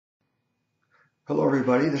Hello,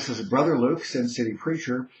 everybody. This is Brother Luke, Sin City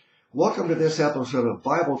Preacher. Welcome to this episode of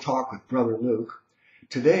Bible Talk with Brother Luke.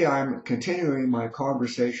 Today I'm continuing my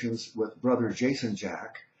conversations with Brother Jason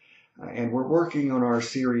Jack, and we're working on our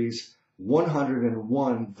series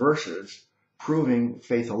 101 Verses Proving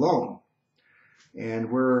Faith Alone. And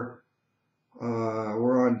we're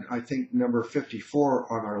on, I think, number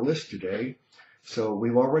 54 on our list today. So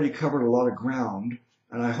we've already covered a lot of ground.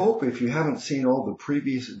 And I hope if you haven't seen all the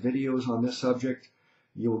previous videos on this subject,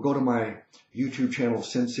 you will go to my YouTube channel,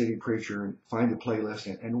 Sin City Preacher, and find the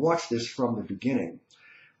playlist and watch this from the beginning.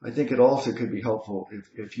 I think it also could be helpful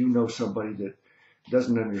if you know somebody that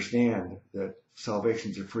doesn't understand that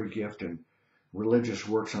salvation is a free gift and religious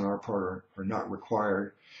works on our part are not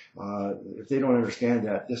required. If they don't understand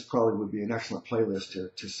that, this probably would be an excellent playlist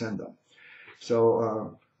to send them.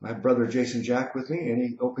 So I have Brother Jason Jack with me.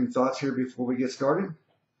 Any opening thoughts here before we get started?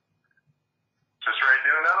 Just ready to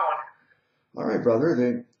do another one. All right,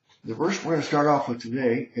 brother. The verse we're going to start off with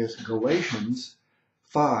today is Galatians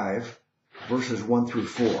 5, verses 1 through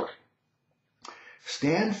 4.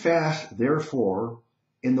 Stand fast, therefore,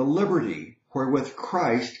 in the liberty wherewith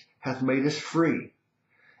Christ hath made us free,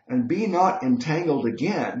 and be not entangled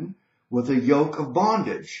again with the yoke of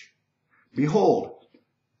bondage. Behold,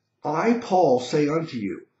 I, Paul, say unto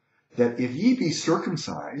you, that if ye be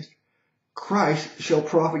circumcised, Christ shall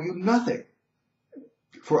profit you nothing.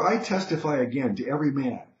 For I testify again to every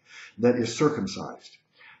man that is circumcised,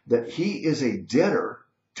 that he is a debtor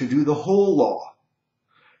to do the whole law.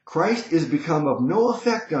 Christ is become of no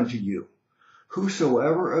effect unto you.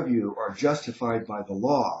 Whosoever of you are justified by the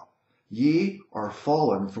law, ye are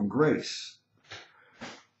fallen from grace.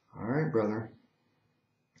 All right, brother.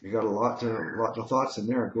 You got a lot of thoughts in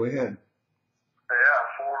there. Go ahead. Yeah,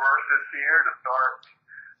 4 verses here to start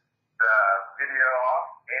the video off.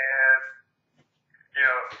 And,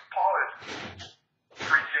 Paul is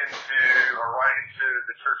preaching or writing to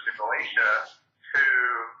the church in Galatia, who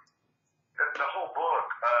the whole book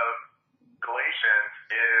of Galatians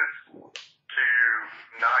is to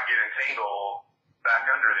not get entangled back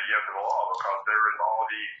under the yoke of the law, because there was all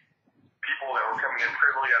these people that were coming in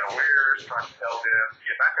privily unawares, trying to tell them to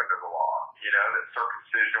get back under the law. That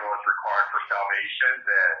circumcision was required for salvation,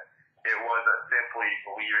 that it wasn't simply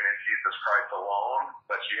believing in Jesus Christ alone,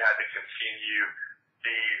 but you had to continue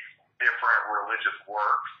these different religious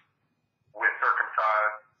works, with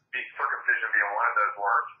circumcision being one of those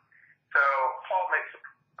works. So Paul makes a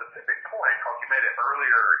specific point, because he made it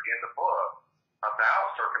earlier in the book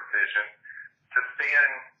about circumcision, to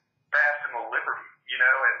stand fast in the liberty,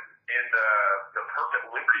 in the perfect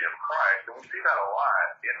liberty of Christ. And we see that a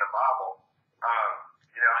lot in the Bible.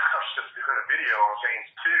 I was just doing a video on James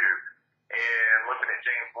 2, and looking at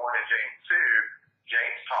James 1 and James 2,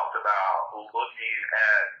 James talked about looking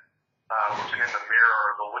in the mirror,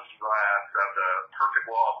 the looking glass of the perfect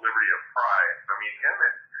law of liberty of Christ. I mean, him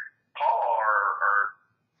and Paul are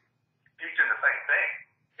teaching the same thing.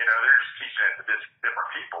 They're just teaching it to different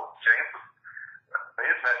people. James,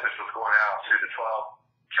 his message was going out to the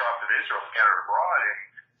 12 tribes of Israel scattered abroad, and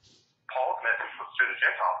Paul's message was to the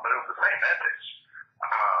Gentiles, but it was the same message.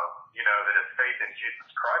 That it's faith in Jesus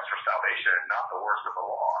Christ for salvation, and not the works of the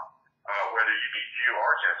law, whether you be Jew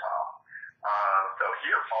or Gentile. So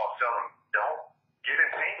here Paul's telling them, don't get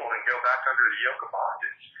entangled and go back under the yoke of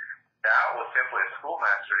bondage. That was simply a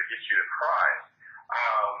schoolmaster to get you to Christ.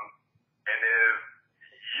 And if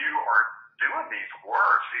you are doing these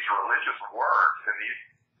works, these religious works, and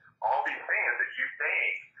all these things that you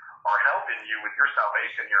think are helping you with your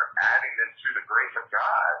salvation, you're adding them to the grace of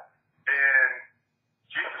God, then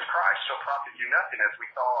Jesus Christ shall profit you nothing. As we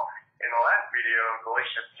saw in the last video in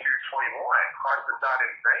Galatians 2:21, Christ is not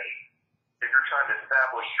in vain if you're trying to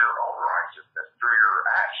establish your own righteousness through your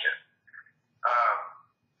actions.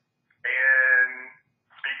 And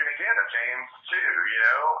speaking again of James 2,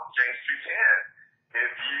 James 2:10,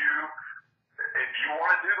 if you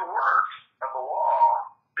want to do the works of the law,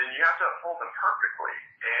 then you have to uphold them perfectly.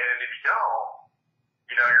 And if you don't,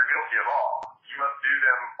 you're guilty of all. You must do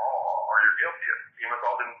them all, or you're guilty of. You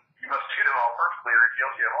must do them all perfectly, or you're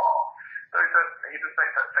guilty of all. So he just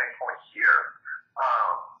makes that same point here,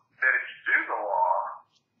 that if you do the law,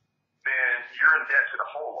 then you're in debt to the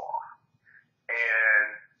whole law, and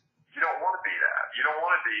you don't want to be that. You don't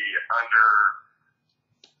want to be under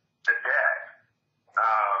the debt,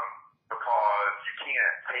 because you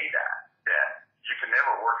can't pay that debt. You can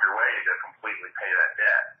never work your way to completely pay that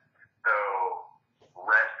debt. So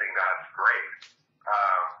rest in God's grace.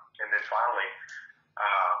 And then finally,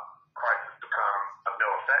 Christ has become of no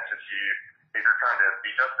effect to you if you're trying to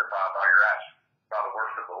be justified by your actions, by the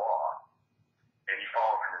works of the law, and you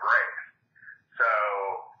fall from grace. So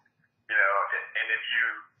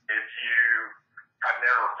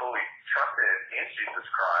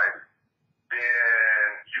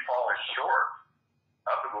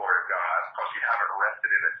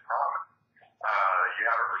you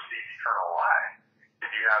haven't received eternal life if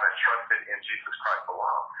you haven't trusted in Jesus Christ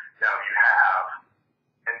alone. Now you have,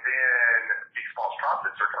 and then these false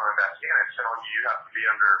prophets are coming back in and telling you have to be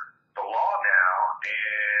under the law now,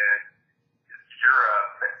 and you're a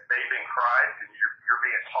babe in Christ, and you're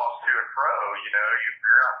being tossed to and fro.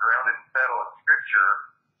 You're not grounded and settled in Scripture,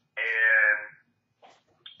 and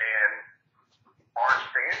aren't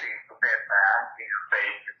standing steadfast in your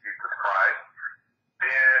faith in Jesus Christ.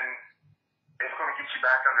 Then it's going to get you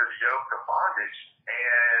back under the yoke of bondage,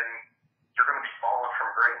 and you're going to be falling from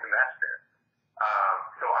grace in that sense.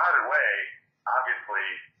 So either way, obviously,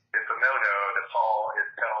 it's a no-no that Paul is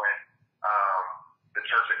telling the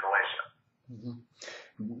church at Galatia. Mm-hmm.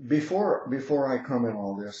 Before I comment on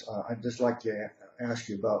all this, I'd just like to ask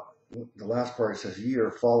you about the last part. It says, "Ye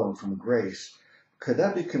are fallen from grace." Could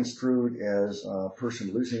that be construed as a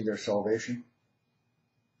person losing their salvation?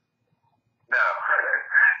 No.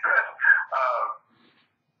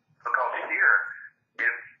 Because here,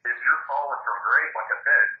 if you're fallen from grace, like I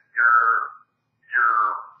said, you're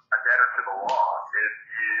a debtor to the law. If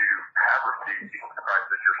you have received Jesus Christ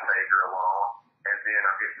as your Savior alone, and then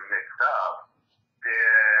are getting mixed up,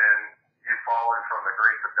 then you've fallen from the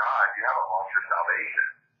grace of God. You haven't lost your salvation.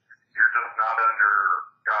 You're just not under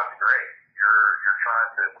God's grace. You're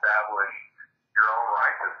trying to establish your own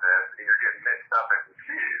righteousness, and you're getting mixed up and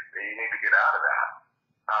confused, and you need to get out of that.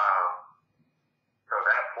 So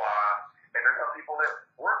that's why, and there's some people that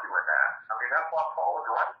were doing that. I mean, that's why Paul was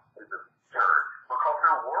writing to the church, because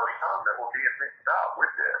there were some that were being mixed up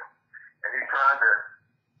with this, and he's trying to,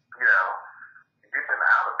 get them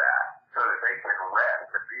out of that so that they can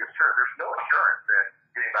rest and be assured. There's no assurance in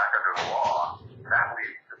getting back under the law. That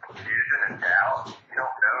leads to confusion and doubt. You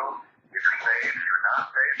don't know if you're saved, if you're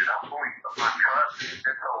not saved. And I'm fully my trust. It's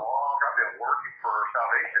been so long. I've been working for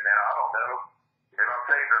salvation now. I don't know if I'm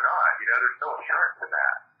saved or not. There's no assurance in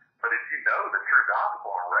that. But if you know the true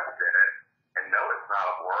gospel and rest in it, and know it's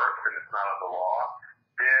not of works and it's not of the law,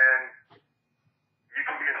 then you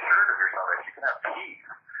can be assured of your salvation. You can have peace.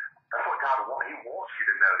 That's what God wants. He wants you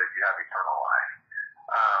to know that you have eternal life.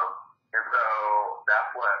 And so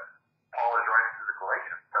that's what Paul is writing to the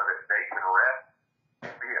Galatians, so that they can rest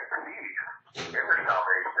and be at peace in their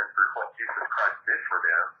salvation through what Jesus Christ did for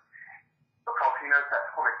them, because he knows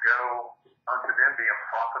that's going to go unto them being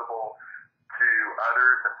profitable to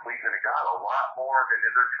others and pleasing to God a lot more than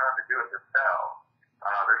if they're trying to do it themselves.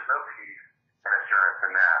 There's no peace and assurance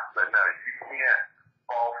in that. But no, you can't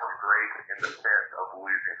fall from grace in the sense of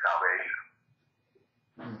losing salvation.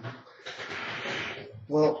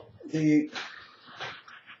 Well,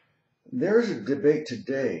 there's a debate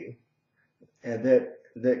today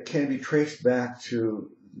that can be traced back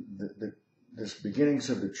to this beginnings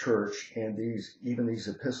of the church, and even these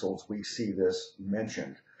epistles we see this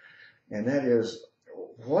mentioned, and that is,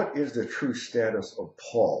 what is the true status of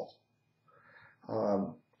Paul?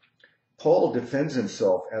 Paul defends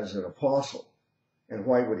himself as an apostle, and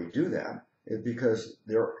why would he do that? Is because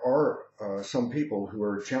there are some people who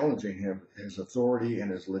are challenging his authority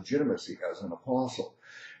and his legitimacy as an apostle.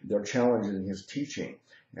 They're challenging his teaching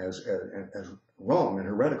as wrong and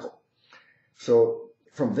heretical. So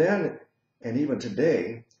from then and even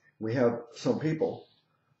today, we have some people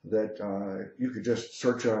that you could just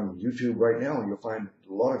search on YouTube right now, and you'll find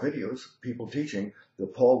a lot of videos, people teaching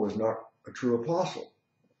that Paul was not a true apostle,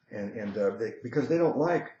 because they don't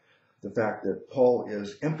like the fact that Paul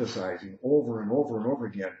is emphasizing over and over and over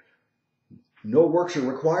again, no works are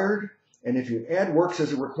required, and if you add works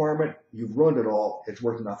as a requirement, you've ruined it all. It's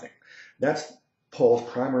worth nothing. That's Paul's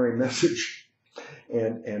primary message.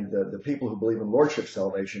 And the people who believe in lordship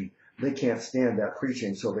salvation, they can't stand that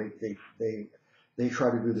preaching, so they try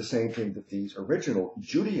to do the same thing that these original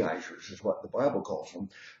Judaizers, is what the Bible calls them.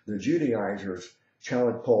 The Judaizers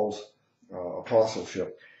challenge Paul's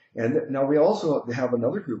apostleship. And now we also have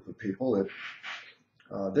another group of people that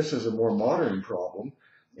this is a more modern problem,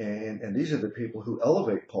 and these are the people who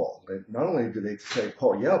elevate Paul. Not only do they say,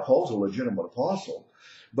 Paul's a legitimate apostle,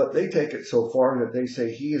 but they take it so far that they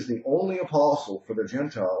say he is the only apostle for the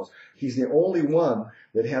Gentiles. He's the only one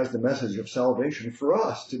that has the message of salvation for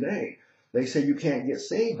us today. They say you can't get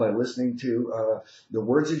saved by listening to the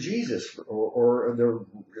words of Jesus or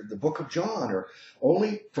the book of John, or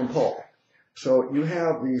only from Paul. So you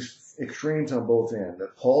have these extremes on both ends,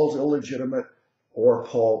 that Paul's illegitimate or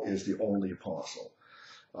Paul is the only apostle.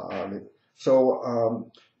 But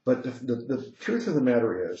the truth of the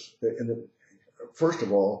matter is that first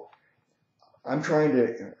of all, I'm trying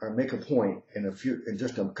to make a point in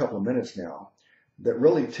just a couple of minutes now that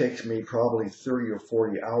really takes me probably 30 or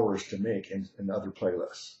 40 hours to make in other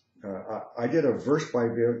playlists. I did a verse by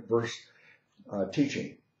verse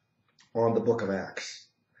teaching on the book of Acts.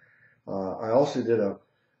 I also did a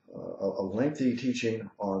lengthy teaching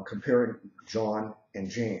on comparing John and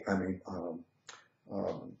James.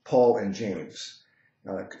 Paul and James.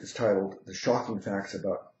 It's titled "The Shocking Facts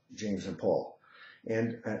About James and Paul,"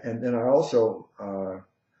 and then I also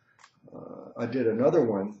I did another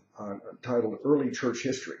one titled "Early Church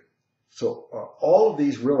History." So all of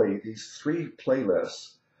these three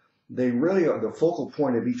playlists, they really are the focal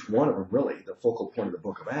point of each one of them. Really, the focal point of the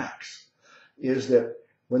book of Acts is that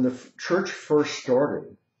when the church first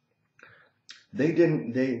started,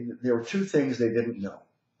 there were two things they didn't know.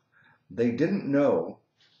 They didn't know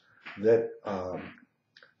that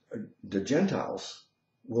the Gentiles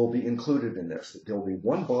will be included in this. That there will be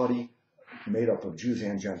one body made up of Jews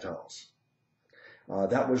and Gentiles.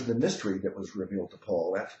 That was the mystery that was revealed to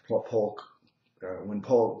Paul. That's what Paul, when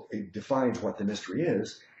Paul defines what the mystery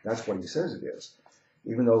is, that's what he says it is.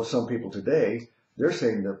 Even though some people today, they're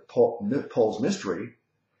saying that Paul's mystery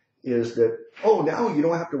is that, oh, now you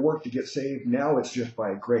don't have to work to get saved. Now it's just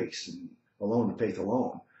by grace and alone and faith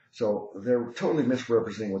alone. So they're totally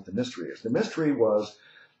misrepresenting what the mystery is. The mystery was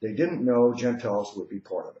they didn't know Gentiles would be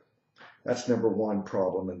part of it. That's number one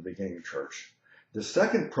problem in the beginning of church. The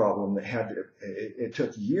second problem that it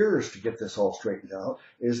took years to get this all straightened out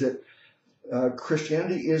is that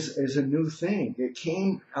Christianity is a new thing. It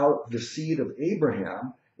came out the seed of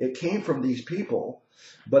Abraham. It came from these people,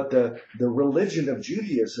 but the religion of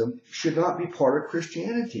Judaism should not be part of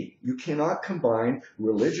Christianity. You cannot combine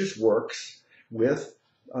religious works with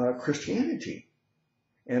Christianity.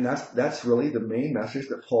 And that's really the main message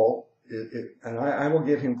that Paul, and I will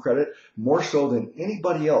give him credit more so than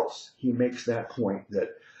anybody else. He makes that point that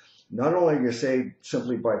not only are you saved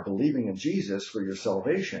simply by believing in Jesus for your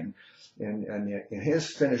salvation and in his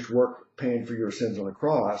finished work paying for your sins on the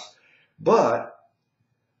cross, but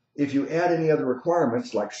if you add any other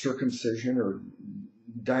requirements like circumcision or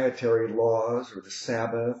dietary laws or the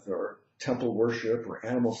Sabbath or temple worship or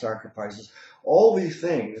animal sacrifices, all these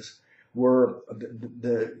things were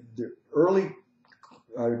the early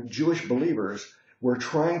Jewish believers were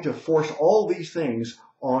trying to force all these things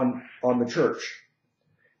on the church.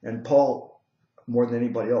 And Paul, more than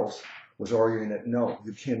anybody else, was arguing that no,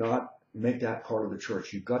 you cannot make that part of the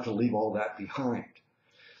church. You've got to leave all that behind.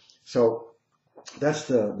 So that's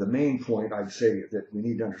the main point I'd say that we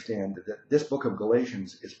need to understand, that this book of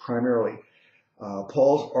Galatians is primarily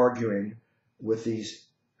Paul's arguing with these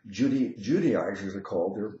Judaizers, they're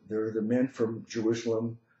called. They're the men from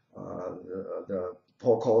Jerusalem.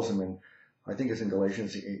 Paul calls them in, I think it's in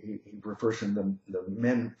Galatians, he refers to them the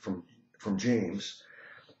men from James.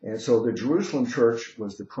 And so the Jerusalem church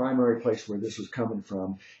was the primary place where this was coming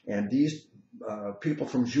from. And these people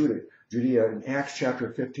from Judea, in Acts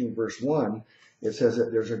chapter 15, verse 1, it says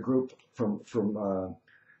that there's a group from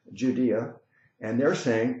Judea, and they're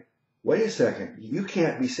saying, wait a second, you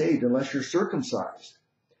can't be saved unless you're circumcised.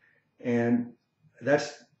 And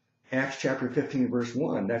that's Acts chapter 15, verse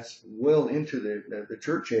 1. That's well into the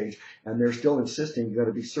church age, and they're still insisting you got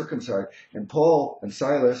to be circumcised. And Paul and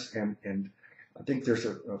Silas and I think there's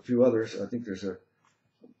a few others. I think there's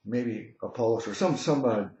maybe Apollos or some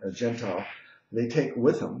Gentile. They take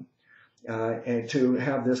with them and to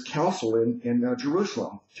have this council in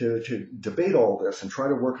Jerusalem to debate all this and try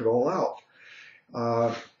to work it all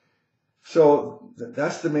out. So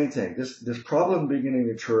that's the main thing. This problem beginning of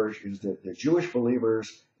the church is that the Jewish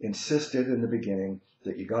believers insisted in the beginning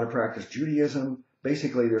that you got to practice Judaism.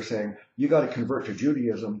 Basically, they're saying you got to convert to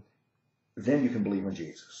Judaism, then you can believe in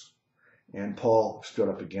Jesus. And Paul stood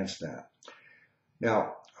up against that.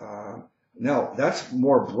 Now that's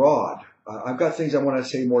more broad. I've got things I want to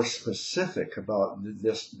say more specific about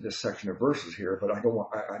this section of verses here, but I don't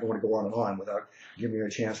want to go on and on without giving you a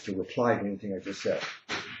chance to reply to anything I just said.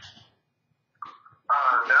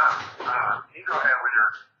 You go ahead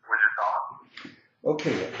with your thought.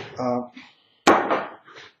 Okay.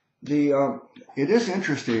 It is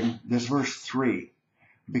interesting, this verse 3,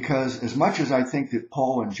 because as much as I think that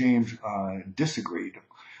Paul and James disagreed,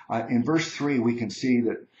 in verse 3 we can see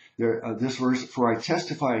that this verse, for I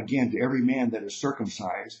testify again to every man that is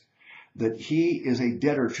circumcised, that he is a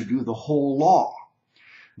debtor to do the whole law.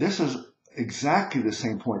 This is exactly the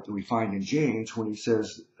same point that we find in James when he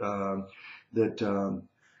says that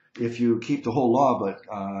if you keep the whole law but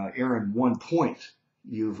err in one point,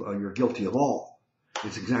 you're guilty of all.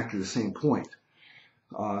 It's exactly the same point.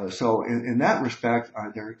 So in that respect,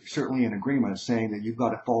 they're certainly in agreement saying that you've got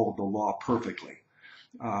to follow the law perfectly.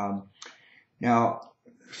 Now,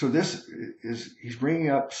 so this is, he's bringing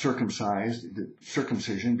up circumcision,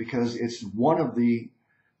 because it's one of the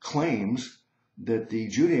claims that the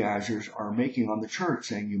Judaizers are making on the church,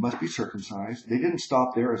 saying you must be circumcised. They didn't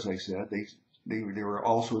stop there, as I said. They were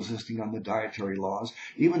also insisting on the dietary laws,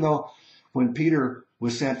 even though when Peter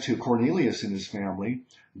was sent to Cornelius and his family,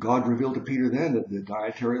 God revealed to Peter then that the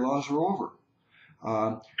dietary laws were over.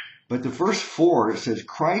 But the verse 4, it says,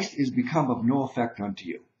 Christ is become of no effect unto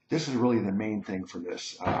you. This is really the main thing for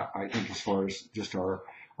this, I think, as far as just our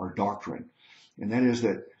doctrine. And that is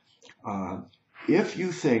that if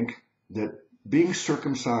you think that being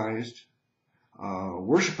circumcised,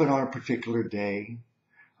 worshiping on a particular day,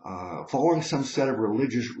 following some set of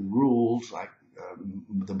religious rules like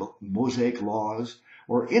the Mosaic laws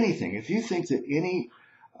or anything, if you think that any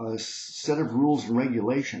set of rules and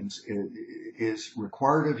regulations is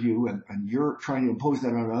required of you and you're trying to impose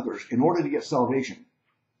that on others in order to get salvation,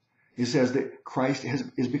 it says that Christ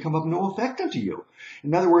is become of no effect unto you.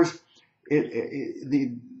 In other words,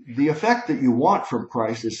 the effect that you want from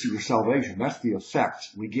Christ is your salvation. That's the effect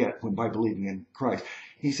we get by believing in Christ.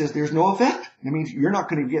 He says there's no effect. That means you're not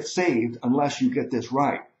going to get saved unless you get this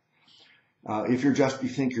right. If you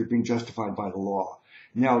think you're being justified by the law.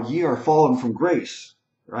 Now, ye are fallen from grace.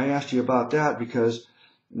 I asked you about that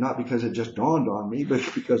not because it just dawned on me, but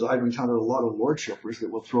because I've encountered a lot of Lordshippers that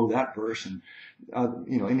will throw that verse and,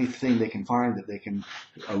 anything they can find that they can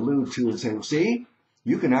allude to and say, well, see,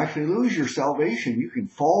 you can actually lose your salvation. You can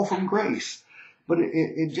fall from grace. But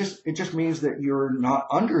it just means that you're not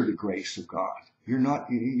under the grace of God. You're not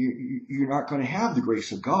going to have the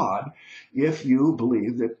grace of God if you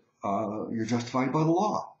believe that you're justified by the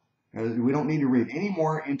law. We don't need to read any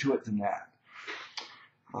more into it than that.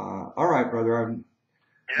 All right, brother.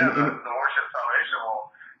 The worship salvation will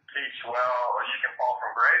teach, you can fall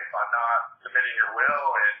from grace by not submitting your will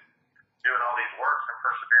and doing all these works and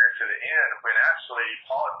persevering to the end, when actually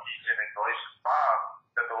Paul is teaching in Galatians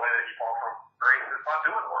 5 that the way that you fall from grace is by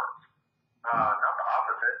doing works, not the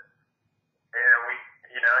opposite. And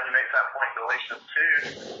he makes that point in Galatians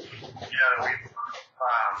 2, that we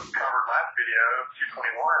covered last video,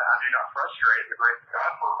 2:21, I do not frustrate the grace of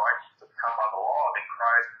God, for righteousness has come by the law, and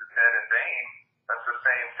Christ is dead in vain. That's the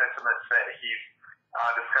same sentiments that he's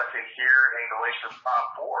discussing here in Galatians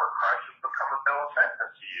 5:4. Christ has become of no effect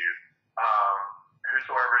unto you.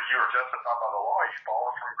 Whosoever you are justified by the law, you've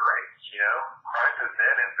fallen from grace. Christ is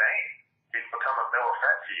dead in vain. He's become of no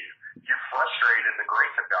effect to you. You've frustrated the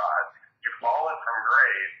grace of God. You've fallen from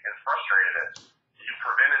grace and frustrated it. You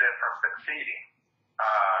prevented it from succeeding.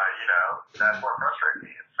 That's what frustrates me.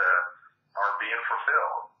 It's are being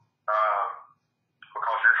fulfilled.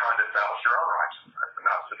 Because you're trying to establish your own righteousness and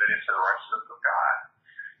not submitting to the righteousness of God.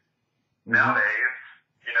 Mm-hmm. Nowadays,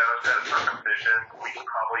 instead of circumcision, we can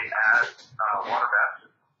probably add water baptism.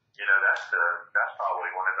 That's probably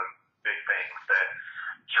one of the big things that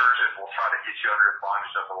churches will try to get you under the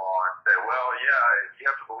bondage of the law and say, you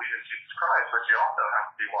have to believe in Jesus Christ, but you also have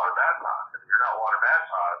to be water baptized. If you're not water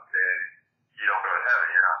baptized, then you don't go to heaven,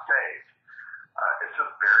 you're not saved. It's the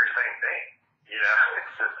very same thing.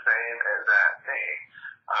 It's the same as that thing.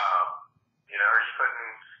 Are you putting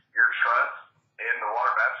your trust in the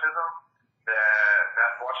water baptism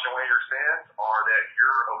that's washing away your sins, or that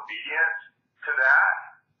your obedience to that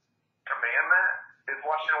commandment is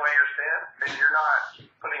washing away your sins? Then you're not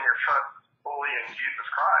putting your trust fully in Jesus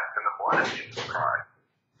Christ, in the blood of Jesus Christ,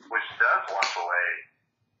 which does wash away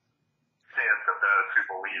sins of those who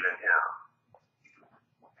believe in Him.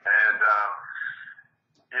 And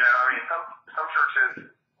some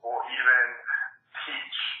churches will even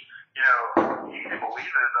teach, easy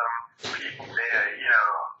believism. People,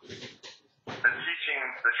 the teaching,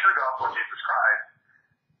 the true gospel of Jesus Christ,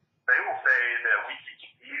 they will say that we teach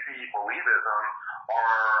easy believism or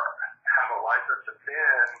have a license to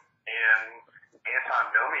sin and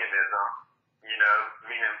antinomianism,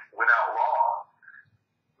 meaning without law.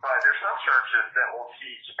 But there's some churches that will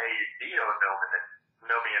teach a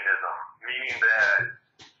theonomianism, meaning that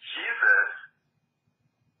Jesus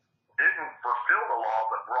didn't fulfill the law,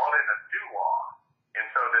 but brought in a new law. And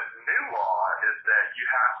so this new law is that you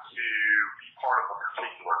have to be part of a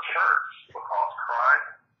particular church, because Christ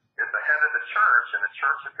is the head of the church, and the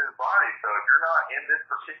church is His body. So if you're not in this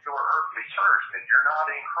particular earthly church, then you're not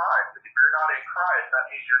in Christ. And if you're not in Christ, that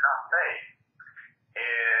means you're not saved.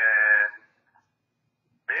 And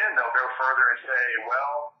then they'll go further and say,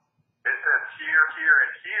 it says here, here,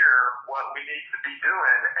 and here what we need to be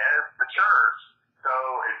doing as the church. So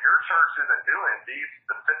if your church isn't doing these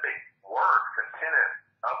specific works and tenets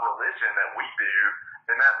of religion that we do,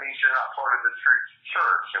 then that means you're not part of the true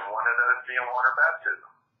church, and one of those being water baptism.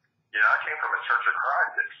 I came from a Church of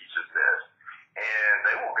Christ that teaches this, and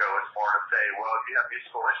they will go as far to say, if you have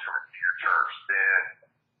musical instruments in your church, then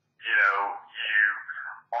you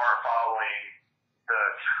aren't following the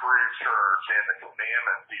true church and the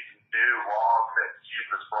commandments, these new laws that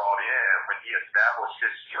Jesus brought in when he established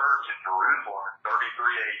his church in Jerusalem in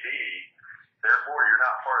 33 AD. Therefore, you're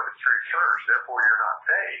not part of the true church. Therefore, you're not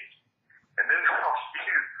saved. And then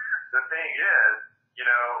the thing is,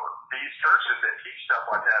 these churches that teach stuff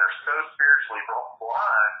like that are so spiritually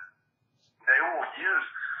blind, they will use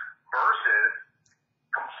verses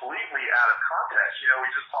completely out of context. We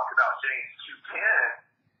just talked about James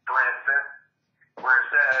 2:10, for instance, where it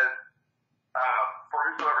says, for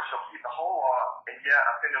whosoever shall keep the whole law and yet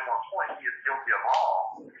offend in one point, he is guilty of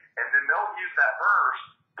all. And then they'll use that verse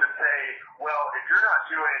to say, well, if you're not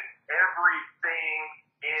doing everything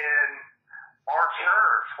in our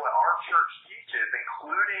church, what our church teaches,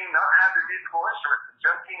 including not having musical instruments and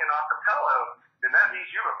just singing a cappella, then that means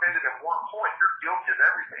you've offended in one point. You're guilty of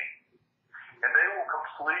everything. And they will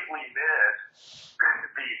completely miss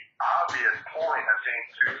the obvious point of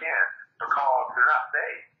James 2:10 because they're not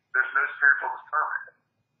saved. There's no spiritual discernment.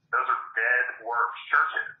 Those are dead works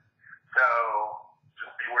churches. So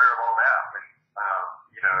just beware of all that. And,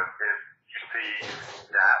 if you see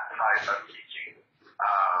that type of teaching,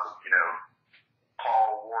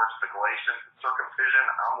 Paul warns the Galatians circumcision.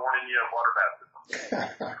 I'm warning you of water baptism.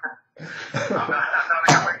 I'm not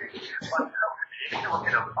myself. You can look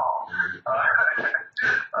it up, Paul. I'm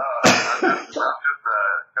just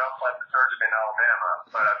not like the surgeon in Alabama,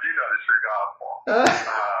 but I do know the true gospel.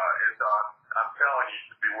 I'm telling you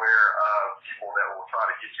to beware of people that will try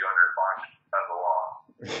to get you under the bondage of the law.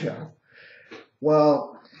 Yeah.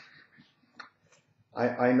 Well,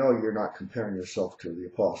 I know you're not comparing yourself to the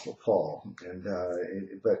Apostle Paul,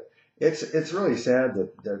 but it's really sad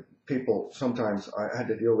that people sometimes, I had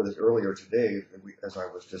to deal with it earlier today as I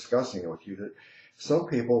was discussing it with you, that some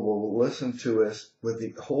people will listen to us with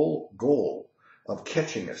the whole goal of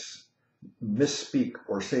catching us misspeak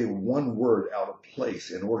or say one word out of place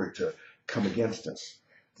in order to come against us.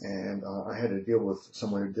 And I had to deal with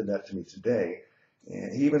someone who did that to me today.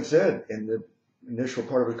 And he even said in the initial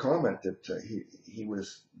part of his comment that he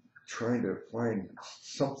was trying to find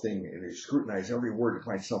something, and he scrutinized every word to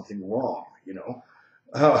find something wrong,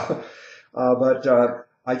 But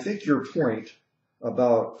I think your point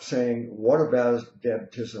about saying water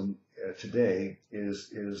baptism today is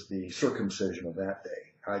the circumcision of that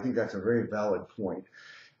day. I think that's a very valid point,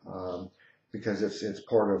 because it's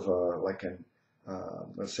part of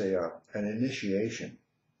let's say an initiation.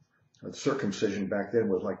 Circumcision back then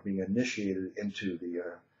was like being initiated into the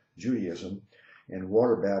Judaism, and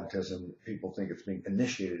water baptism, people think it's being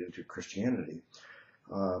initiated into Christianity.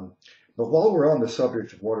 But while we're on the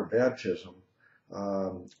subject of water baptism,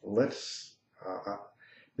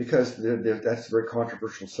 because that's a very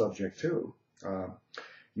controversial subject too.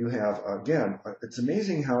 You have, again, it's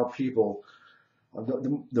amazing how people,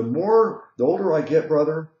 the older I get,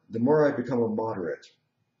 brother, the more I become a moderate.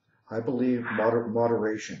 I believe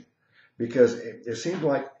moderation, because it seems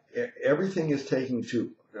like everything is taking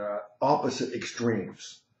to opposite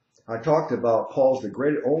extremes. I talked about Paul's the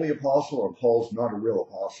great only apostle, and Paul's not a real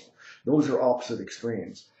apostle. Those are opposite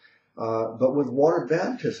extremes. But with water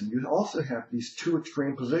baptism, you also have these two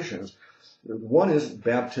extreme positions. One is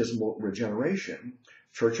baptismal regeneration.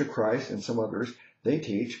 Church of Christ and some others, they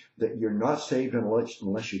teach that you're not saved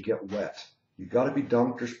unless you get wet. You got to be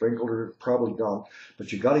dunked or sprinkled or probably dunked,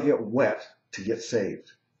 but you got to get wet to get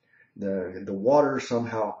saved. The water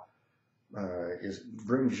somehow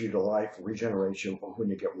brings you to life, regenerates you when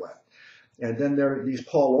you get wet. And then there are these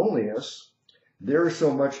Paulonists. They're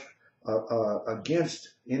so much against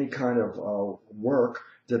any kind of work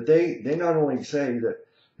that they not only say that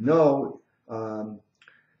no,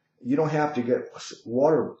 you don't have to get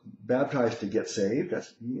water baptized to get saved.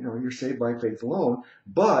 That's, you're saved by faith alone.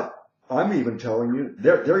 But I'm even telling you,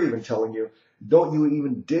 they're even telling you, don't you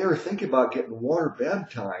even dare think about getting water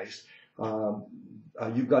baptized.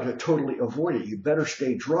 You've got to totally avoid it. You better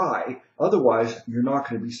stay dry. Otherwise, you're not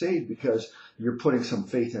going to be saved because you're putting some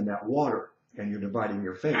faith in that water and you're dividing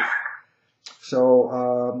your faith.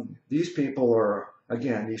 So these people are,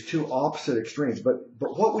 again, these two opposite extremes. But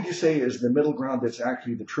what would you say is the middle ground that's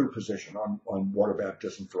actually the true position on water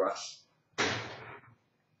baptism for us? The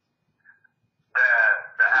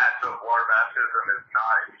act of water baptism is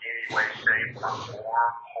not in any way, shape, or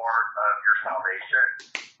form part of your salvation,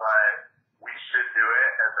 but we should do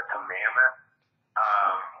it as a commandment,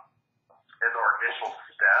 as our initial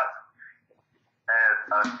step, as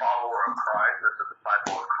a follower of Christ, as a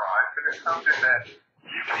disciple of Christ. And it's something that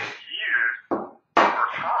you can use over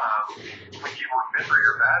time when you remember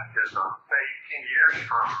your baptism, say 10 years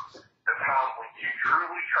from the time when you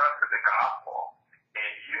truly trusted the gospel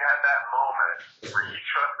and you had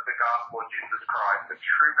gospel of Jesus Christ, the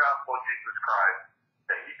true gospel of Jesus Christ,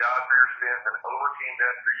 that he died for your sins and overcame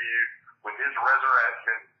death for you with his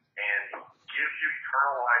resurrection and gives you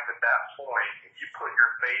eternal life at that point, and you put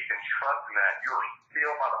your faith and trust in that, you are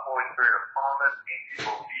sealed by the Holy Spirit of promise, and you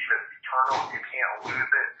believe it's eternal, you can't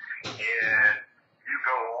lose it, and you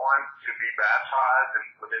go on to be baptized and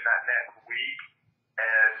within that next week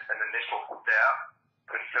as an initial step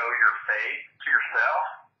to show your faith to yourself,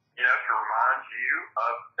 to remind you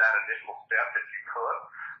of that initial step that you took.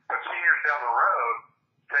 But 10 years down the road,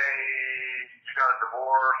 say you got a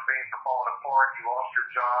divorce, things are falling apart, you lost your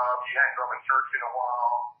job, you hadn't gone to church in a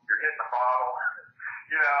while, you're hitting the bottle.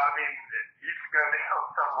 You could go down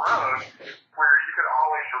some road where you could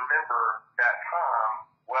always remember that time.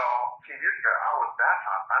 Well, 10 years ago, I was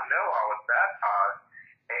baptized. I know I was baptized,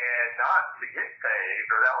 and not to get saved,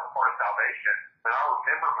 or that was part of salvation, but I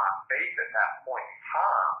remember my faith at that point in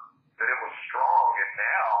time, that it was strong, and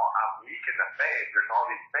now I'm weak in the faith. There's all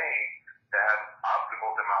these things that have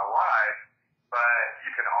obstacles in my life, but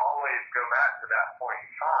you can always go back to that point in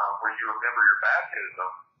time where you remember your baptism,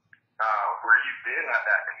 where you did have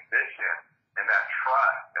that conviction and that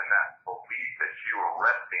trust and that belief that you were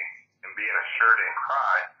resting and being assured in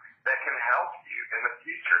Christ that can help you in the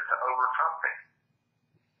future to overcome things.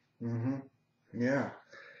 Mm-hmm. Yeah.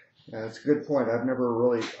 That's a good point. I've never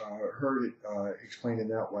really heard it explained in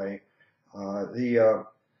that way.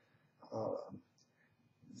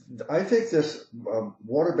 I think this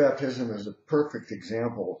water baptism is a perfect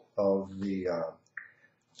example of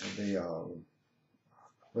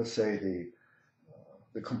let's say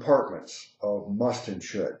the compartments of must and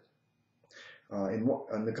should. In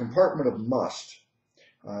the compartment of must,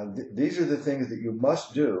 these are the things that you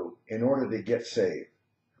must do in order to get saved.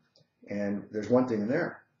 And there's one thing in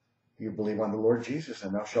there. You believe on the Lord Jesus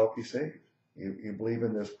and thou shalt be saved. You believe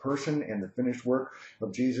in this person and the finished work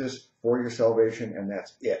of Jesus for your salvation, and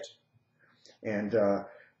that's it. And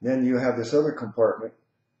then you have this other compartment,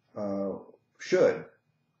 should.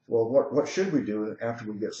 Well, what should we do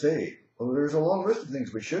after we get saved? Well, there's a long list of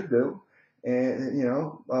things we should do, and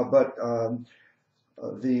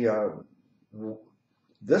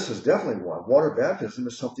this is definitely one. Water baptism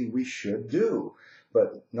is something we should do,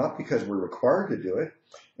 but not because we're required to do it,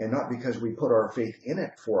 and not because we put our faith in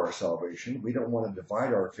it for our salvation. We don't want to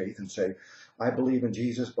divide our faith and say, I believe in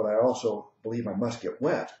Jesus, but I also believe I must get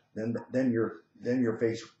wet. Then your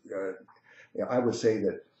faith, I would say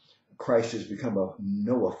that Christ has become of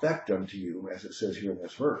no effect unto you, as it says here in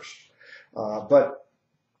this verse.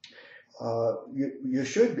 You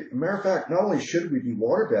should be. Matter of fact, not only should we be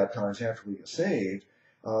water baptized after we get saved,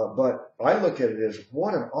 but I look at it as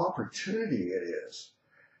what an opportunity it is,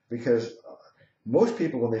 because most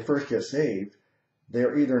people, when they first get saved,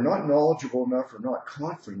 they're either not knowledgeable enough or not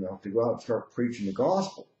confident enough to go out and start preaching the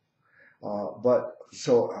gospel.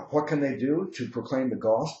 So what can they do to proclaim the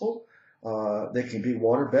gospel? They can be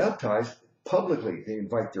water baptized publicly. They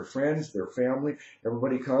invite their friends, their family,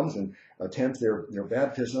 everybody comes and attends their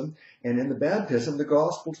baptism. And in the baptism, the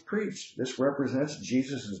gospel's preached. This represents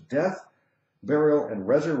Jesus' death, burial, and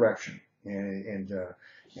resurrection. And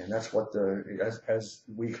that's what as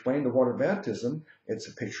we explain the water baptism, it's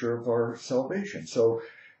a picture of our salvation. So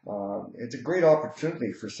it's a great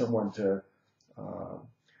opportunity for someone to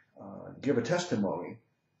give a testimony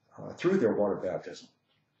through their water baptism.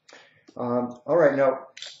 All right, now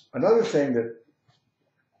another thing that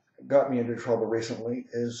got me into trouble recently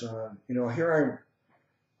is, here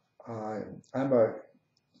I'm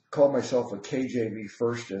call myself a KJV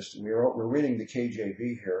firstist. We're reading the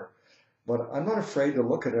KJV here, but I'm not afraid to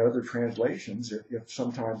look at other translations if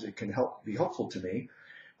sometimes it can be helpful to me.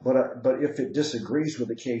 But if it disagrees with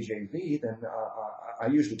the KJV, then I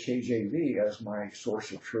use the KJV as my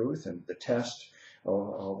source of truth and the test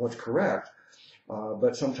of what's correct.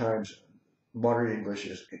 But sometimes modern English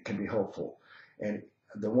can be helpful. And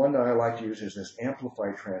the one that I like to use is this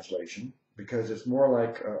Amplified translation, because it's more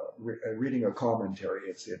like reading a commentary.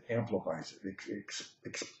 It amplifies it,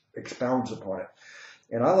 it expounds upon it.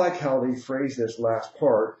 And I like how they phrase this last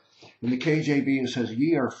part. In the KJV, it says,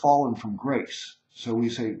 ye are fallen from grace. So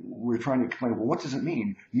we're trying to explain, well, what does it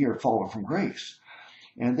mean, ye are fallen from grace?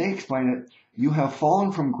 And they explain it, you have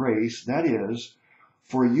fallen from grace, that is,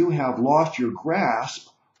 for you have lost your grasp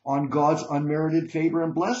on God's unmerited favor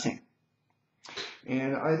and blessing.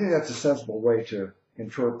 And I think that's a sensible way to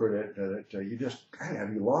interpret it, that you just,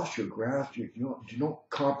 have you lost your grasp? You don't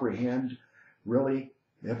comprehend, really?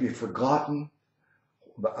 Have you forgotten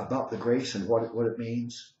about the grace and what it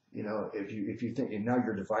means? If you think, and now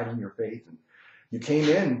you're dividing your faith, and you came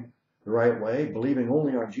in the right way, believing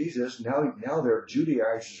only on Jesus. Now their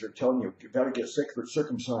Judaizers are telling you got to get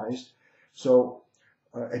circumcised. So,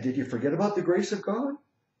 did you forget about the grace of God?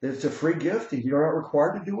 That it's a free gift and you're not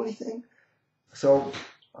required to do anything? So,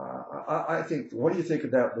 I think, what do you think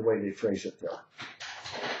of that, the way they phrase it there? I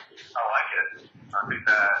like it. I think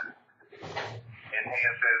that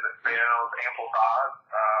enhances, expands, amplifies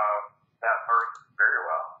that verse very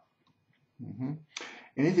well. Mm-hmm.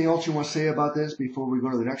 Anything else you want to say about this before we go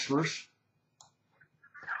to the next verse?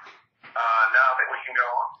 No, I think we can go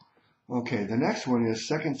on. Okay, the next one is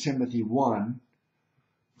 2 Timothy 1,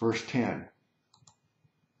 verse 10.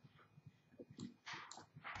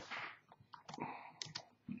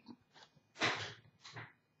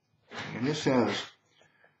 And it says,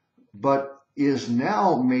 but is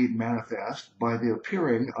now made manifest by the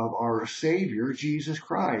appearing of our Savior Jesus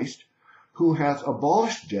Christ, who hath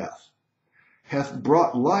abolished death, hath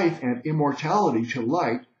brought life and immortality to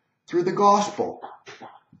light through the gospel.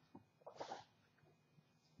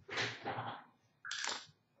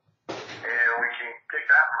 And we can pick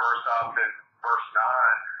that verse up in verse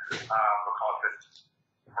 9 because it's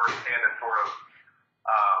verse 10 is sort of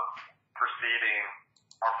preceding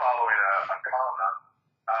or following a comma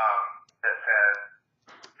that says,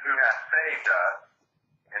 who hath saved us,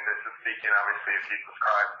 and this is speaking obviously of Jesus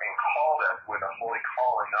Christ, and called us with a holy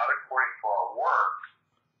calling, not according to our works,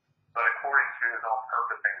 but according to his own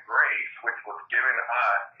purpose and grace, which was given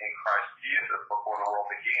us in Christ Jesus before the world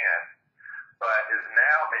began, but is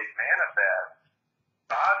now made manifest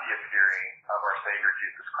by the appearing of our Savior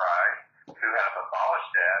Jesus Christ, who hath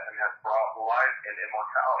abolished death and hath brought life and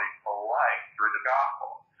immortality to light through the gospel.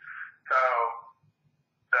 So,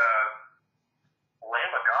 the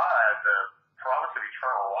Lamb of God, the promise of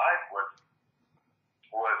eternal life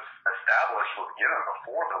was established, was given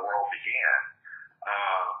before the world began.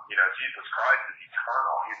 Jesus Christ is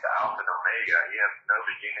eternal. He's the Alpha and Omega. He has no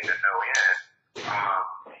beginning and no end.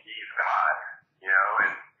 He's God,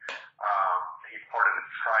 and he's part of the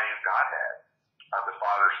triune Godhead of the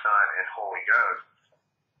Father, Son, and Holy Ghost.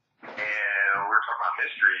 And we were talking about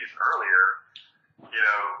mysteries earlier.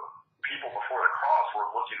 People before the cross were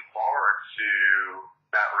looking forward to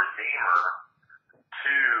that Redeemer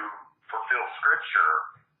to fulfill Scripture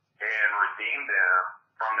and redeem them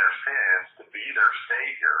from their sins, to be their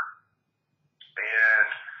Savior, and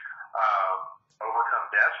overcome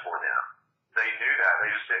death for them. They knew that.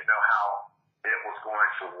 They just didn't know how it was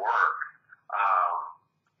going to work,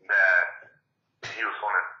 that he was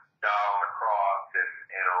going to die on the cross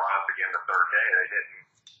and arise again the third day. They didn't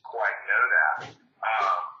quite know that.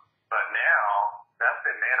 But now, that's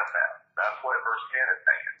been manifest. That's what verse 10 is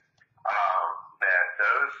saying. That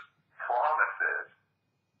those promises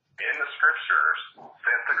in the Scriptures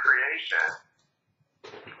since the creation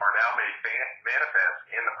are now made manifest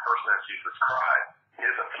in the person of Jesus Christ,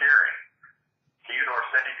 his appearing. He is our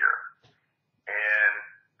Savior. And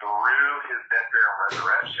through his death, burial, and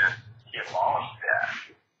resurrection, he abolished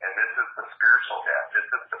death. And this is the spiritual death. This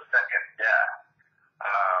is the second death.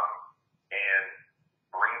 And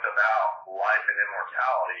brings about life and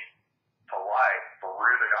immortality to life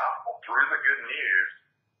through the gospel, through the good news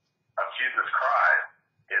of Jesus Christ.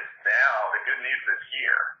 Is now, the good news is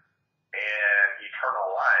here, and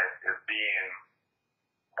eternal life is being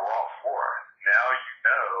brought forth. Now you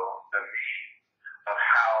know the meaning of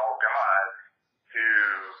how God, who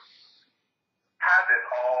has it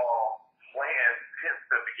all planned since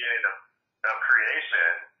the beginning of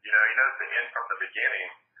creation, he knows the end from the beginning,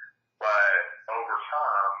 but over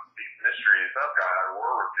time, these mysteries of God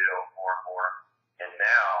were revealed more and more, and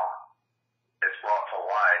now it's brought to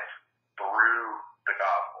life through the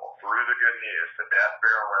gospel, through the good news, the death,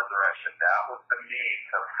 burial, and resurrection. That was the means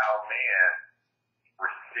of how man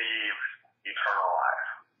received eternal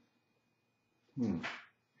life.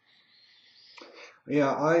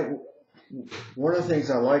 Yeah, one of the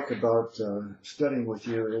things I like about studying with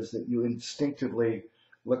you is that you instinctively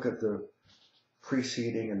look at the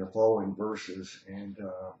preceding and the following verses and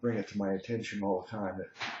bring it to my attention all the time.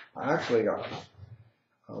 That actually,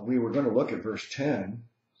 we were going to look at verse 10,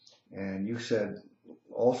 and you said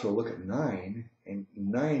also look at 9, and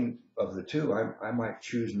 9 of the two, I might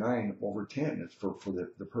choose 9 over 10. It's for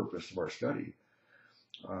the purpose of our study.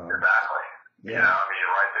 Exactly. Yeah.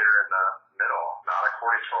 Right there in the middle, not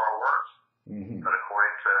according to our works, but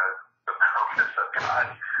according to the purpose of God.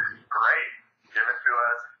 Great, given to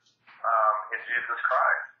us in Jesus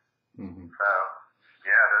Christ. So,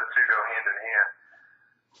 those two go hand in hand.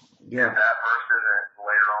 Yeah. If that verse isn't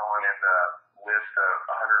later on in the list of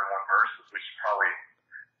 101 verses, we should probably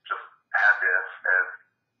just add this as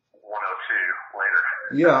 102 later.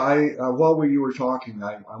 Yeah, while you were talking,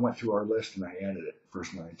 I went through our list and I added it,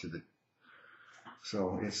 verse 9 to the,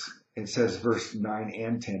 so it says verse 9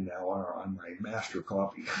 and 10 now on my master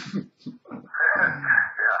copy.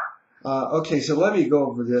 Yeah. Okay, so let me go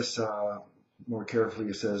over this more carefully.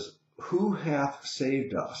 It says, who hath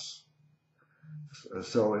saved us?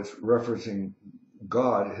 So it's referencing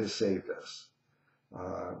God has saved us.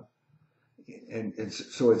 Uh, and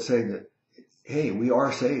so it's saying that, hey, we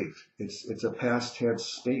are saved. It's a past tense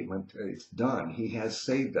statement. It's done. He has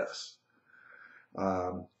saved us.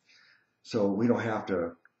 So we don't have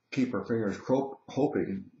to keep our fingers crossed,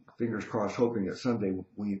 hoping that someday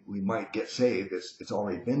we might get saved. It's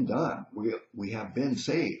already been done. We have been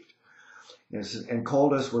saved, and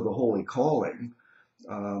called us with a holy calling.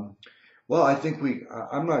 Um, well, I think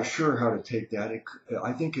I'm not sure how to take that.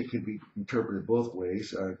 I think it could be interpreted both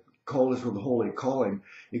ways. Called us with a holy calling.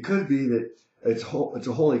 It could be that it's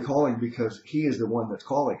a holy calling because He is the one that's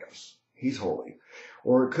calling us. He's holy.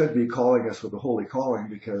 Or it could be calling us with a holy calling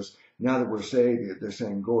because now that we're saved, they're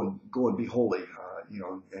saying go and be holy,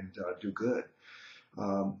 and do good.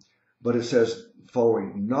 Um, but it says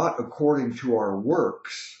following, not according to our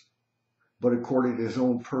works, but according to His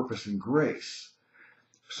own purpose and grace.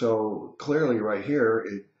 So clearly, right here,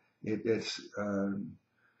 it's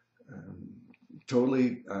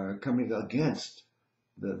totally coming against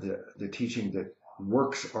the teaching that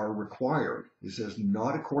works are required. He says,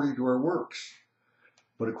 not according to our works,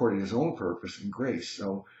 but according to His own purpose and grace.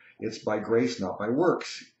 So it's by grace, not by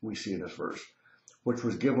works, we see in this verse, which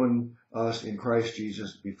was given us in Christ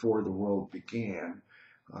Jesus before the world began.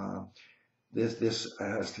 This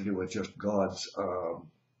has to do with just God's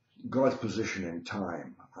position in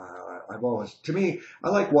time. I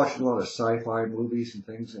like watching a lot of sci-fi movies and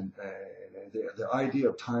things, and the idea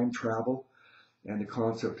of time travel and the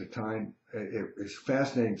concept of time is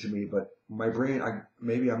fascinating to me. But my brain,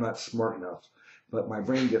 maybe I'm not smart enough, but my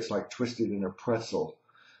brain gets like twisted in a pretzel,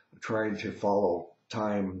 trying to follow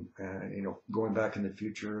time, going back in the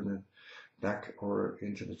future and then back or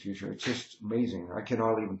into the future. It's just amazing. I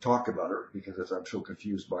cannot even talk about it because I'm so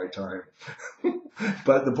confused by time.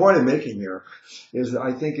 But the point I'm making here is that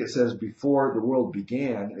I think it says before the world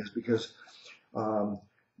began is because God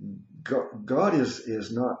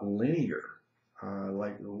is not linear.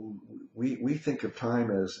 Like we think of time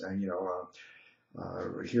as,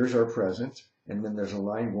 here's our present, and then there's a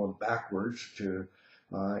line going backwards to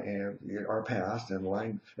and our past, and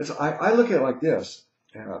line. I look at it like this.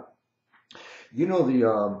 The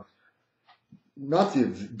not the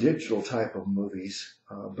digital type of movies,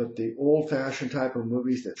 but the old-fashioned type of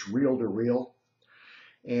movies that's reel to reel.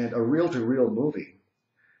 And a reel to reel movie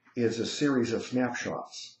is a series of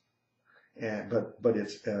snapshots. But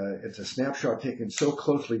it's a snapshot taken so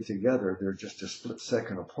closely together they're just a split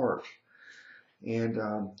second apart. And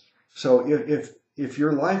so if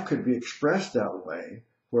your life could be expressed that way,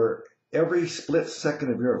 where every split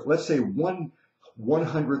second of your life, let's say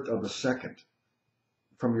 1/100th of a second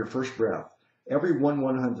from your first breath, every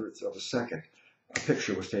 1/100th of a second, a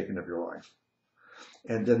picture was taken of your life,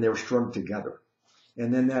 and then they were strung together,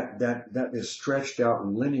 and then that is stretched out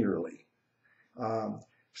linearly.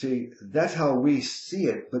 See, that's how we see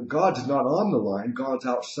it, but God's not on the line. God's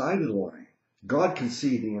outside of the line. God can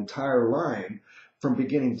see the entire line from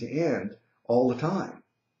beginning to end all the time.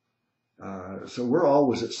 So we're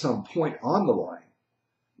always at some point on the line,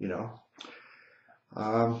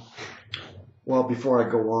 Well, before I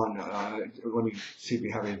go on, let me see if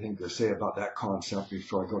you have anything to say about that concept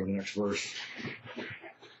before I go to the next verse. Yeah,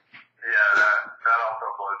 that also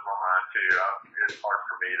blows my mind too. It's hard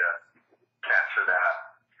for me to capture that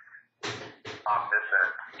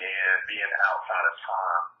omniscient and being outside of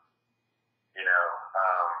time.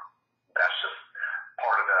 That's just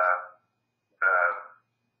part of the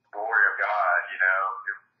glory of God.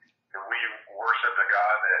 If we worship a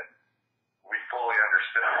God that we fully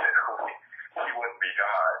understood, He wouldn't be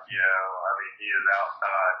God. He is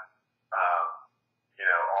outside.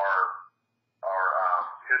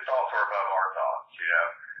 His thoughts are above our thoughts.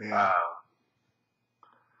 Yeah.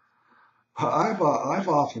 I've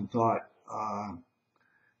often thought,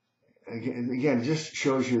 again, it just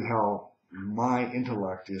shows you how my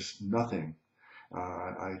intellect is nothing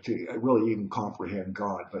to really even comprehend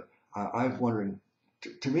God. But I've wondered,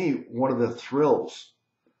 to me, one of the thrills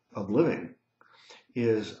of living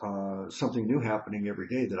is something new happening every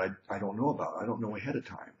day that I don't know about. I don't know ahead of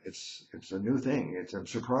time. It's a new thing. It's a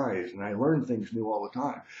surprise, and I learn things new all the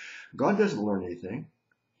time. God doesn't learn anything.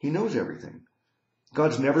 He knows everything.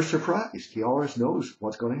 God's never surprised. He always knows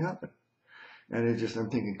what's going to happen. And I'm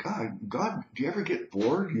thinking, God, do you ever get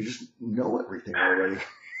bored? You just know everything already.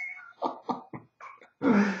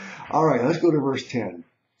 All right, let's go to verse 10.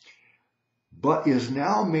 But is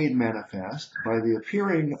now made manifest by the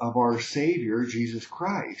appearing of our Savior, Jesus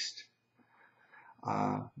Christ.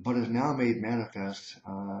 But is now made manifest.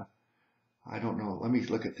 I don't know. Let me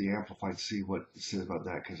look at the Amplified to see what it says about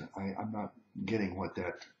that, because I'm not getting what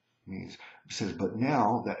that means. It says, but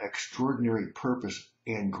now that extraordinary purpose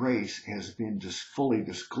and grace has been fully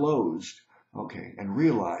disclosed, okay, and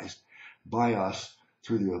realized by us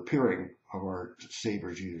through the appearing of our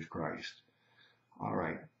Savior Jesus Christ. All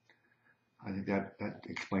right. I think that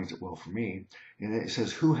explains it well for me. And it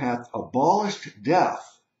says, who hath abolished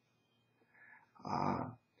death.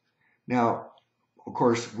 Now, of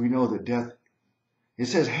course, we know that death, it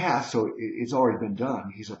says hath, so it's already been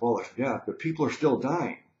done. He's abolished death, but people are still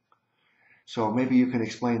dying. So maybe you can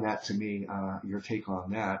explain that to me, your take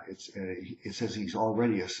on that. It says he's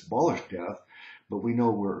already abolished death, but we know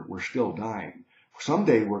we're still dying.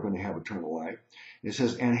 Someday we're going to have eternal life. It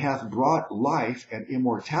says, and hath brought life and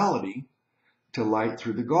immortality to light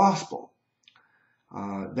through the gospel.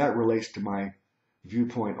 That relates to my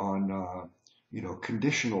viewpoint on,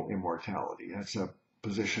 conditional immortality. That's a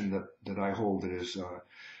position that I hold that is,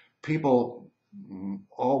 people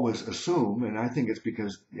always assume, and I think it's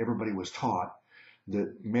because everybody was taught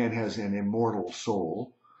that man has an immortal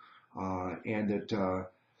soul, and that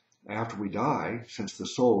after we die, since the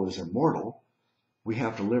soul is immortal, we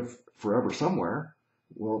have to live forever somewhere.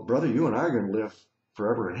 Well, brother, you and I are going to live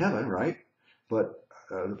forever in heaven, right? But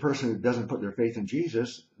the person who doesn't put their faith in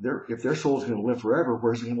Jesus, if their soul is going to live forever,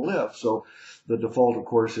 where's it going to live? So the default, of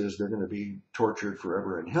course, is they're going to be tortured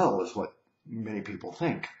forever in hell, is what many people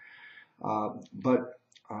think. But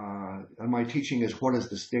my teaching is, what is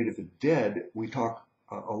the state of the dead? We talk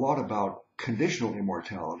a lot about conditional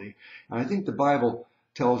immortality. And I think the Bible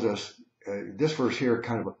tells us, this verse here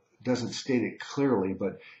kind of doesn't state it clearly,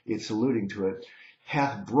 but it's alluding to it,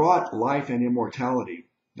 hath brought life and immortality.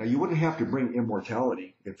 Now, you wouldn't have to bring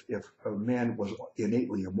immortality if a man was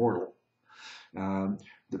innately immortal.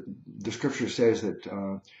 The scripture says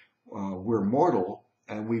that we're mortal,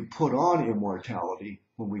 and we put on immortality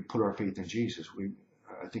when we put our faith in Jesus.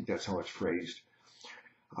 I think that's how it's phrased.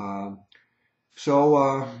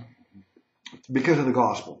 So because of the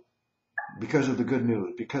gospel, because of the good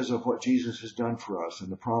news, because of what Jesus has done for us and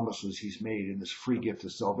the promises he's made in this free gift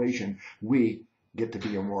of salvation, we get to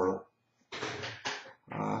be immortal.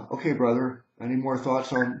 Okay, brother, any more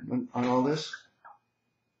thoughts on all this?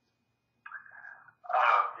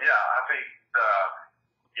 Yeah, I think,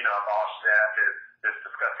 abolished death is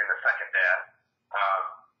discussing the second death.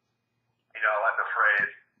 I like the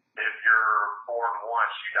phrase, if you're born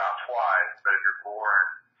once, you die twice, but if you're born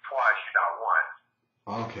twice, you die once.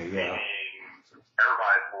 Okay, yeah. Meaning,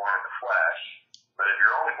 everybody's born in the flesh, but if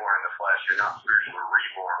you're only born in the flesh, you're not spiritually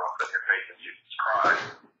reborn by putting your faith in Jesus Christ,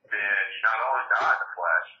 then you not only die in the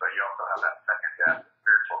flesh, but you also have that second death,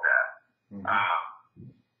 spiritual death.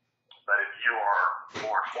 Mm-hmm. But if you are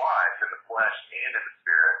born twice in the flesh and in the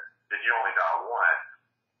spirit, then you only die once.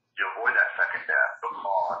 You avoid that second death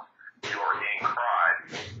because you are in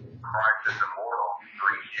Christ. Christ is immortal. He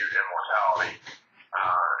brings you immortality,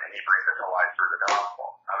 and he brings it to life through the gospel.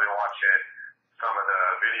 I've been watching some of the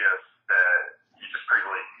videos that you just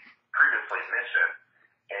previously mentioned,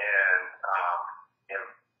 and am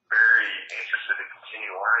very interested to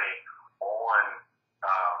continue learning on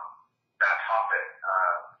that topic.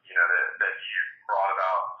 That you brought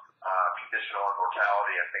about conditional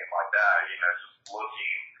immortality and things like that. Just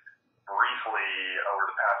looking briefly over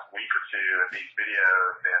the past week or two at these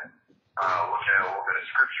videos and looking at a little bit of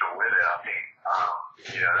scripture with it, I think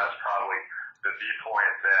that's probably the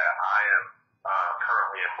viewpoint that I am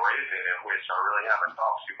currently embracing, in which I really haven't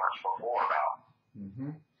thought too much before about.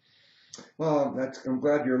 Mm-hmm. Well, I'm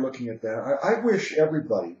glad you're looking at that. I wish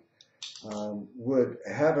everybody would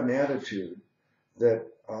have an attitude that,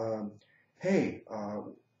 hey,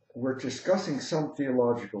 we're discussing some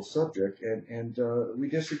theological subject and we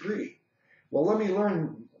disagree. Well, let me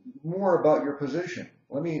learn more about your position.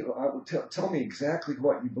 Tell me exactly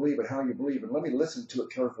what you believe and how you believe, and let me listen to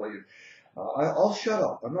it carefully. I'll shut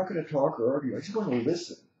up. I'm not going to talk or argue. I just want to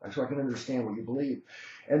listen so I can understand what you believe.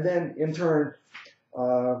 And then, in turn,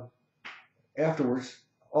 afterwards,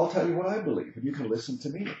 I'll tell you what I believe, and you can listen to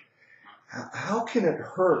me. How can it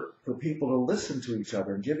hurt for people to listen to each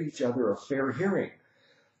other and give each other a fair hearing?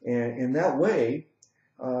 And in that way,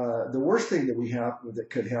 the worst thing that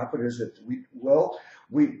could happen is that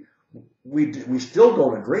we still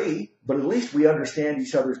don't agree, but at least we understand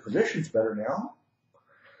each other's positions better now.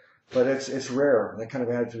 But it's rare. That kind of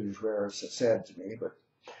attitude is rare. It's sad to me. But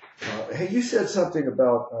hey, you said something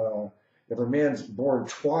about if a man's born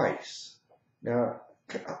twice. Now,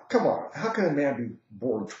 Come on, how can a man be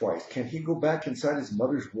born twice? Can he go back inside his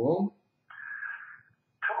mother's womb?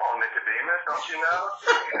 Come on, Nicodemus, don't you know?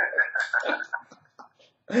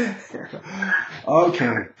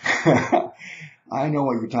 Okay. I know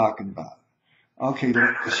what you're talking about. Okay,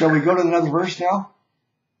 shall we go to another verse now?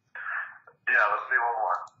 Yeah, let's see one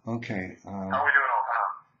more. Okay. How are we doing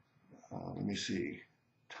on time? Let me see.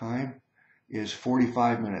 Time is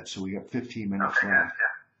 45 minutes, so we got 15 minutes Okay, left.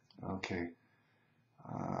 yeah. Okay.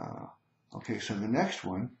 Okay, so the next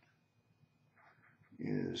one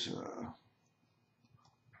is,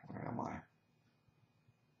 where am I?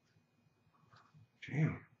 Gee.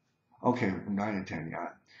 Okay, 9 and 10, yeah.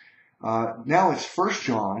 Now it's 1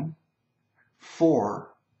 John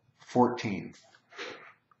 4:14.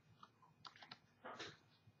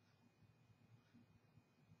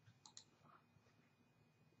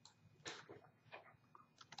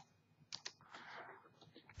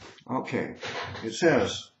 Okay, it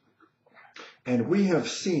says, and we have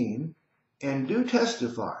seen and do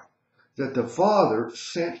testify that the Father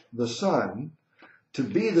sent the Son to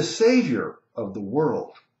be the Savior of the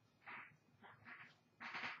world.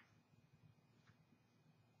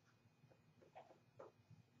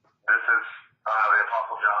 This is the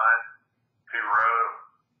Apostle John, who wrote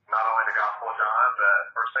not only the Gospel of John, but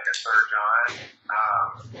 1st, 2nd, 3rd John.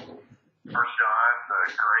 1st John's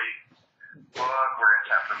a great book. We're in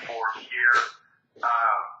chapter 4 here.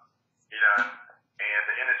 And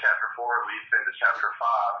the end of chapter 4 leads into chapter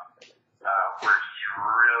 5, where he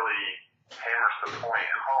really hammers the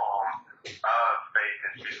point home of faith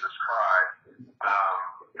in Jesus Christ,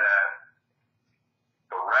 that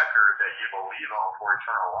the record that you believe on for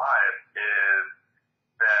eternal life is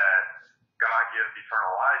that God gives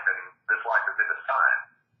eternal life, and this life is in the Son.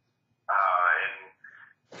 And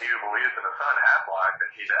he who believes in the Son has life,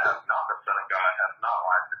 and he that has not the Son of God has not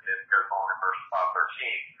life. And then it goes on in verse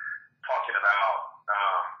 5:13, talking about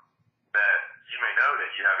that you may know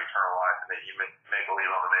that you have eternal life, and that you may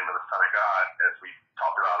believe on the name of the Son of God. As we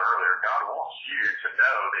talked about earlier, God wants you to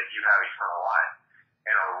know that you have eternal life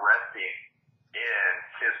and are resting in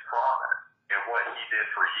his promise and what he did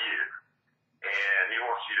for you. And he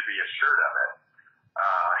wants you to be assured of it.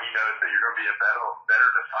 He knows that you're going to be a better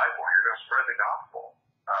disciple. You're going to spread the gospel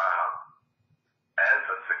as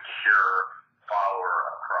a secure follower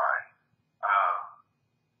of Christ.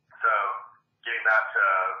 So getting back to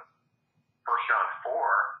 1 John 4,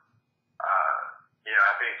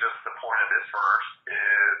 I think just the point of this verse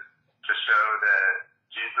is to show that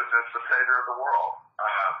Jesus is the Savior of the world.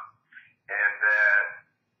 And that,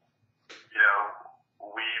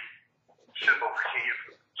 we should believe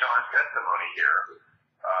John's testimony here.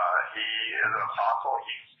 He is an apostle.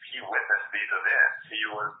 He witnessed these events. He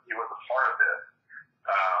was a part of this.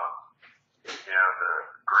 The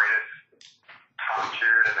greatest time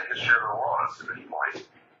period in the history of the world up to this point.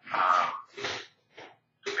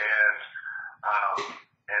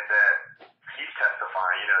 And that he's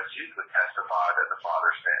testifying. Jesus testified that the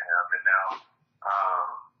Father sent him, and now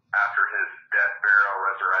after his death, burial,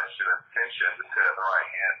 resurrection, and ascension to sit at the right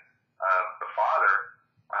hand of the Father,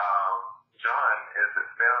 John is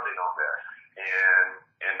expounding on this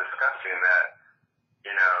and discussing that,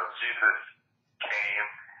 Jesus came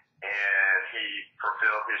and he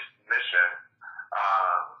fulfilled his mission,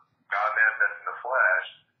 God manifest in the flesh,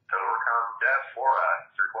 to overcome death for us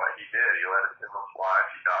through what he did. He led a sinless life.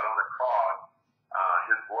 He died on the cross.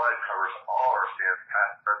 His blood covers all our sins,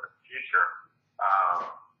 past, present, future.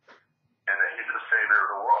 And that he's the Savior of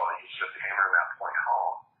the world. He's just hammering that point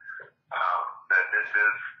home. That this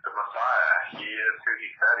is the Messiah. He is who he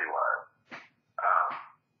said he was.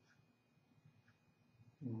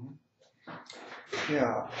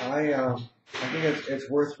 Yeah, I think it's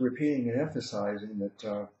worth repeating and emphasizing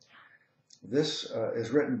that this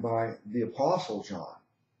is written by the Apostle John,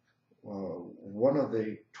 one of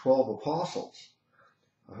the 12 apostles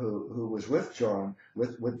who was with John,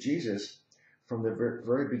 with Jesus from the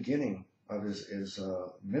very beginning of his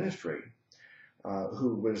ministry,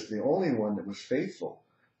 who was the only one that was faithful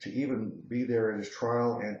to even be there at his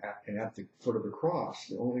trial and at the foot of the cross,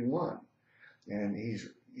 the only one. And he's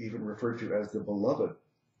even referred to as the beloved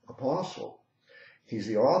apostle. He's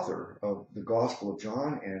the author of the Gospel of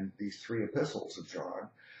John and these 3 epistles of John.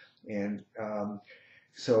 And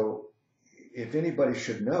so if anybody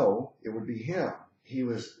should know, it would be him. He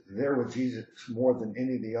was there with Jesus more than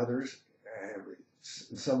any of the others,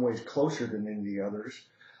 in some ways closer than any of the others,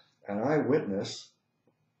 an eyewitness.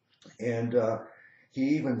 And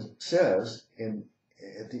he even says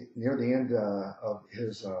near the end of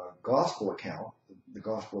his gospel account, the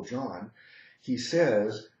Gospel of John, he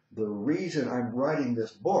says, the reason I'm writing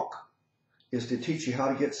this book is to teach you how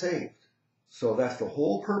to get saved. So that's the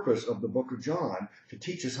whole purpose of the book of John, to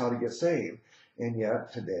teach us how to get saved. And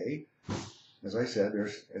yet today, as I said,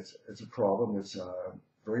 it's a problem. It's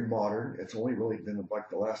very modern. It's only really been like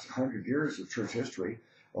the last 100 years of church history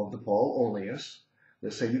of the Paul-onlyists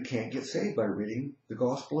that say you can't get saved by reading the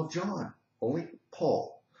Gospel of John. Only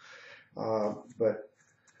Paul. But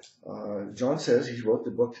John says he wrote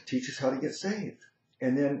the book to teach us how to get saved.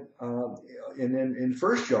 And then in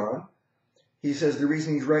 1 John, he says the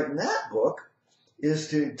reason he's writing that book is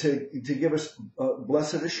to give us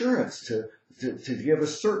blessed assurance, to give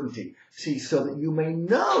us certainty. See, so that you may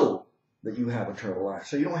know that you have eternal life.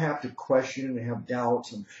 So you don't have to question and have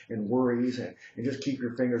doubts and worries and just keep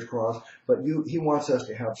your fingers crossed. But he wants us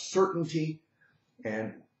to have certainty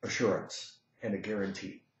and assurance and a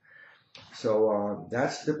guarantee. So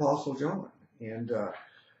that's the Apostle John. And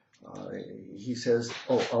he says,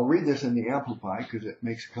 I'll read this in the Amplified because it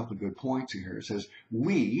makes a couple of good points in here. It says,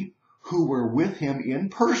 we who were with him in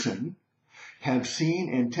person have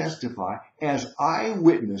seen and testify as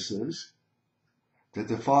eyewitnesses that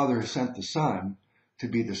the Father has sent the Son to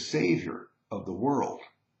be the Savior of the world.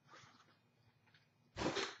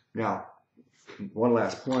 Now, one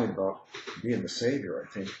last point about being the Savior,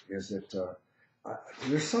 I think, is that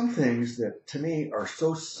there's some things that to me are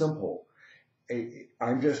so simple.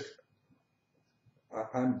 I'm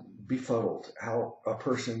befuddled how a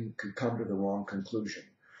person could come to the wrong conclusion.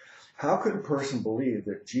 How could a person believe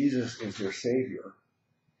that Jesus is their Savior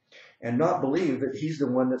and not believe that he's the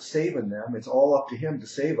one that's saving them? It's all up to him to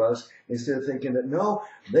save us, instead of thinking that, no,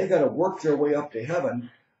 they got to work their way up to heaven.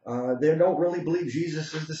 They don't really believe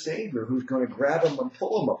Jesus is the Savior who's going to grab them and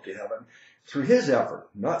pull them up to heaven through his effort,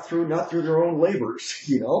 not through their own labors.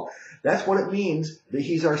 That's what it means that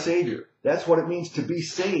he's our Savior. That's what it means to be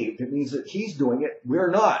saved. It means that he's doing it. We're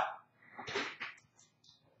not.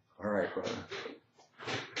 All right, brother.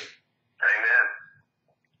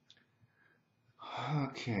 Amen.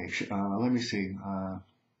 Okay, let me see. I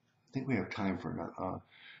think we have time for another.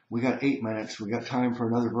 We got 8 minutes. We got time for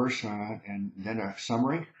another verse and then a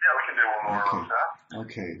summary. Yeah, we can do one more on that.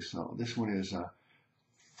 Okay, so this one is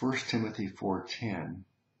 1 Timothy 4:10.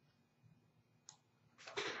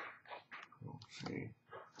 Let's see.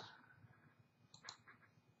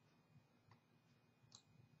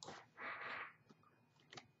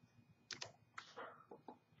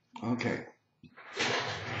 Okay.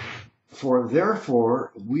 For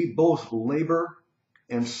therefore we both labor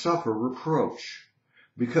and suffer reproach,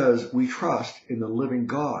 because we trust in the living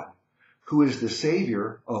God, who is the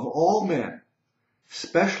Savior of all men,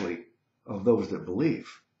 especially of those that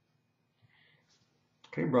believe.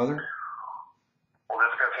 Okay, brother. Well,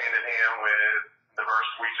 this goes hand in hand with the verse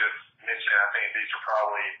we just mentioned. I think these are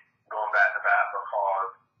probably going back to back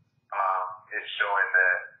because it's showing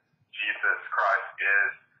that Jesus Christ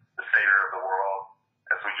is the Savior of the world,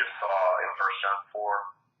 as we just saw in 1 John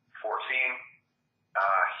 4:14.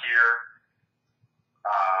 Here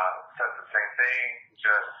says the same thing,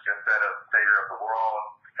 just instead of Savior of the world,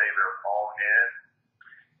 Savior of all men.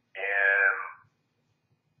 And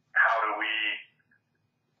how do we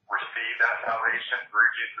receive that salvation?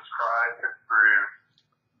 Through Jesus Christ and through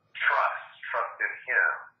trust in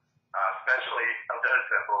him, especially of those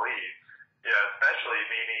that believe. Especially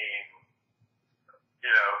meaning,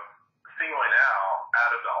 singling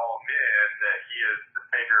out of the all men that he is the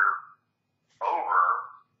Savior over,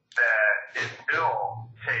 that it still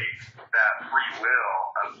takes that free will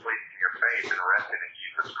of placing your faith and resting in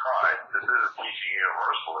Jesus Christ. This isn't teaching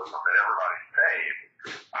universalism that everybody's saved.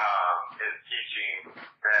 It's teaching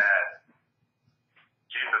that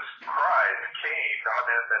Jesus Christ came, God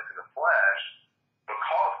manifested in the flesh,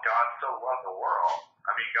 because God so loved the world.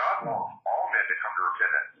 I mean, God wants all men to come to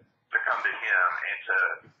repentance, to come to him, and to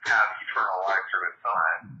have eternal life through his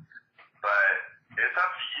Son. But it's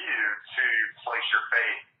up to you to place your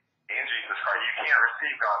faith in Jesus Christ. You can't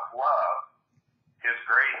receive God's love, his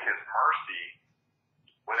grace, his mercy,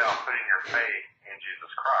 without putting your faith in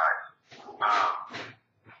Jesus Christ.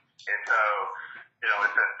 And so,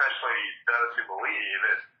 it's especially those who believe,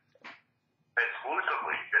 it's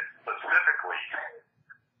exclusively, it's specifically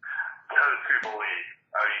those who believe.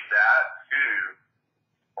 I mean, that's who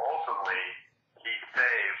ultimately he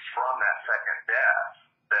saves from that second death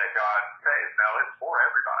that God saves. Now, it's for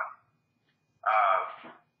everybody.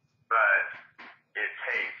 But it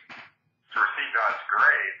takes, to receive God's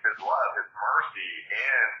grace, his love, his mercy,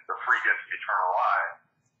 and the free gift of eternal life,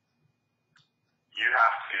 you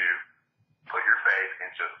have to put your faith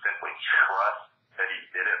and just simply trust that he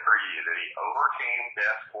did it for you, that he overcame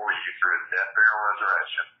death for you through his death, burial, and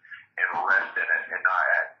resurrection, and rest in it and not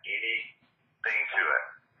add anything to it.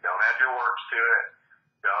 Don't add your works to it.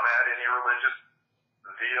 Don't add any religious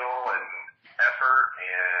zeal and effort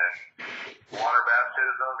and water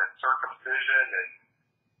baptism and circumcision and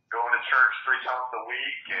going to church 3 times a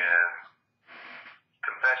week and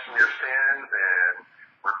confessing your sins and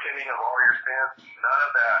repenting of all your sins. None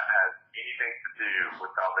of that has anything to do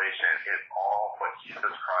with salvation. It's all what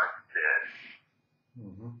Jesus Christ did.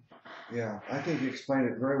 Mm-hmm. Yeah, I think you explained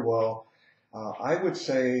it very well. I would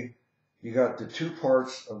say you got the 2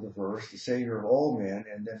 parts of the verse, the Savior of all men,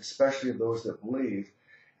 and then especially of those that believe.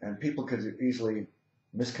 And people could easily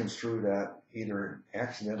misconstrue that either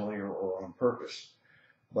accidentally or on purpose.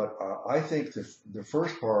 But I think the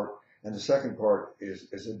first part and the second part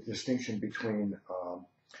is a distinction between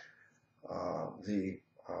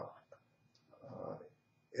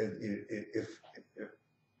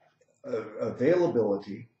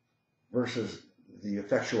availability versus the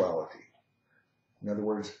effectuality. In other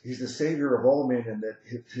words, he's the Savior of all men, and that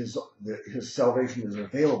his salvation is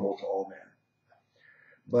available to all men.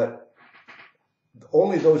 But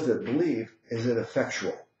only those that believe, is it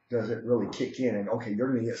effectual? Does it really kick in? And okay, you're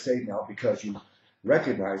going to get saved now because you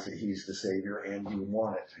recognize that he's the Savior and you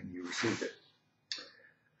want it and you received it.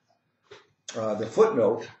 The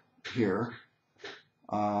footnote here,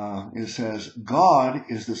 it says, God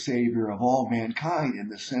is the Savior of all mankind in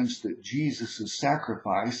the sense that Jesus'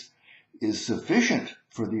 sacrifice is sufficient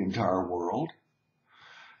for the entire world.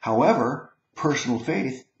 However, personal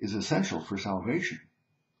faith is essential for salvation.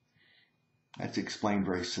 That's explained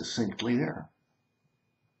very succinctly there.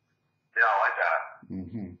 Yeah, I like that.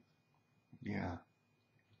 Mm-hmm. Yeah.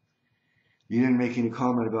 You didn't make any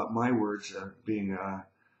comment about my words being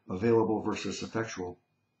available versus effectual.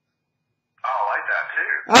 Oh, I like that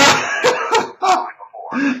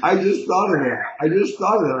too. I just thought of it.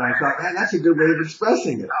 And I thought, man, that's a good way of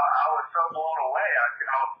expressing it. I was so blown away.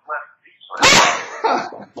 I was left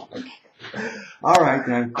speechless. All right,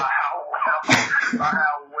 then. By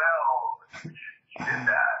how well you did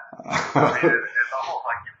that. I mean, it's almost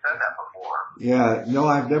like you've said that before. Yeah, no,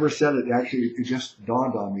 I've never said it. Actually, it just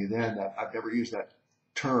dawned on me then that I've never used that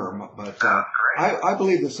term. But I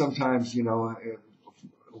believe that sometimes,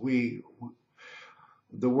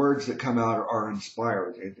 the words that come out are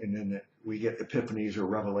inspired, and then that we get epiphanies or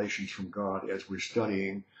revelations from God as we're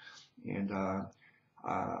studying. And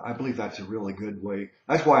I believe that's a really good way.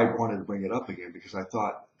 That's why I wanted to bring it up again, because I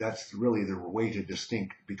thought that's really the way to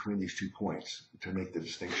distinct between these 2 points, to make the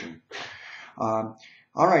distinction.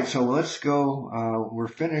 All right, so let's go. We're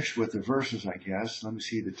finished with the verses, I guess. Let me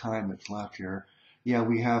see the time that's left here. Yeah,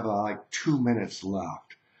 we have like 2 minutes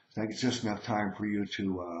left. I think it's just enough time for you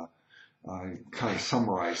to kind of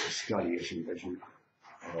summarize the study as you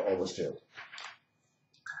always do.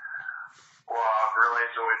 Well, I've really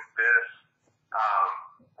enjoyed this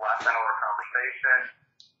last hour conversation.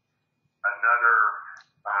 Another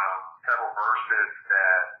several verses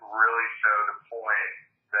that really show the point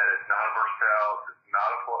that it's not of ourselves, it's not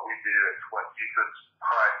of what we do, it's what Jesus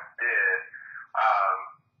Christ did.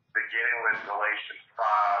 Beginning with Galatians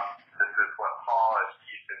 5, this is what Paul is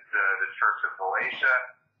teaching to the church of Galatia,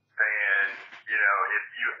 saying, if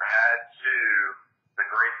you add to the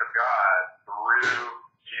grace of God through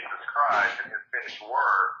Jesus Christ and his finished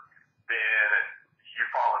work, then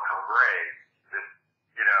you've fallen from grace.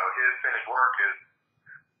 His finished work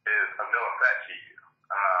is of no effect to you.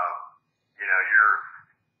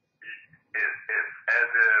 It's as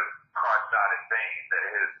if Christ died in vain, that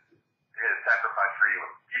his sacrifice for you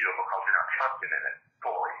was futile because you're not trusting in it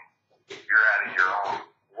fully. You're adding your own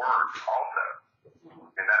works also.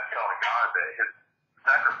 And that's telling God that his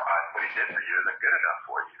sacrifice, what he did for you, isn't good enough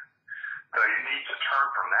for you. So you need to turn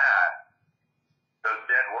from that, those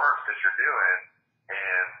dead works that you're doing,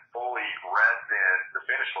 and fully rest in the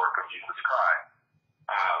finished work of Jesus Christ.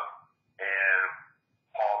 And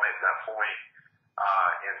Paul makes that point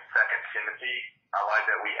in 2 Timothy. I like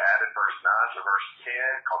that we added verse 9 to verse 10,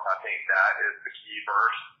 because I think that is the key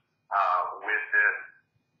verse with this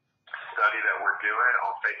study that we're doing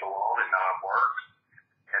on faith alone and not of works.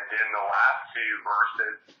 And then the last 2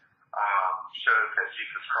 verses shows that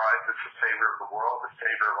Jesus Christ is the Savior of the world, the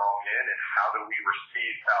Savior of all men, and how do we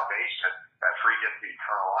receive salvation, that free gift of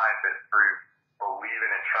eternal life, is through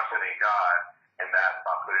believing and trusting in God, and that's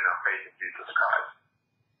by putting our faith in Jesus Christ.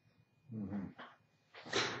 Mm-hmm.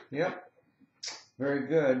 Yep. Very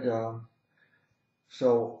good.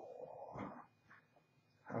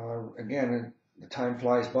 Again, the time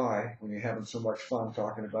flies by when you're having so much fun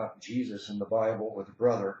talking about Jesus and the Bible with a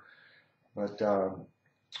brother. But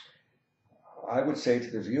I would say to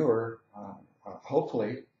the viewer,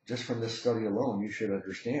 hopefully, just from this study alone, you should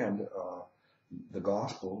understand the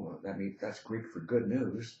gospel. That means that's Greek for good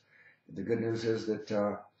news. The good news is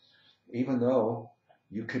that even though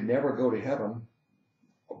you could never go to heaven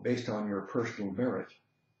based on your personal merit,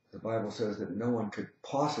 the Bible says that no one could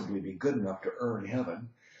possibly be good enough to earn heaven.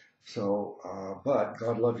 So, but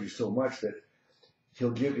God loves you so much that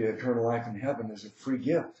He'll give you eternal life in heaven as a free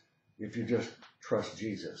gift if you just trust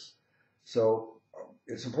Jesus. So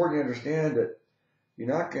it's important to understand that you're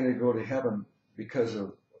not going to go to heaven because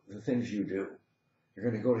of the things you do. You're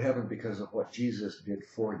going to go to heaven because of what Jesus did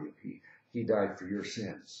for you. He died for your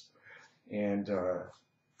sins. And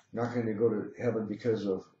not going to go to heaven because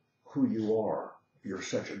of who you are. You're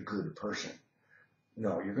such a good person.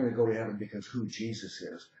 No, you're going to go to heaven because who Jesus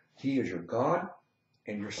is. He is your God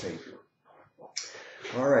and your Savior.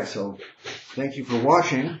 All right, so thank you for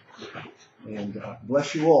watching, and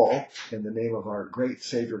bless you all in the name of our great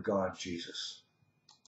Savior God, Jesus.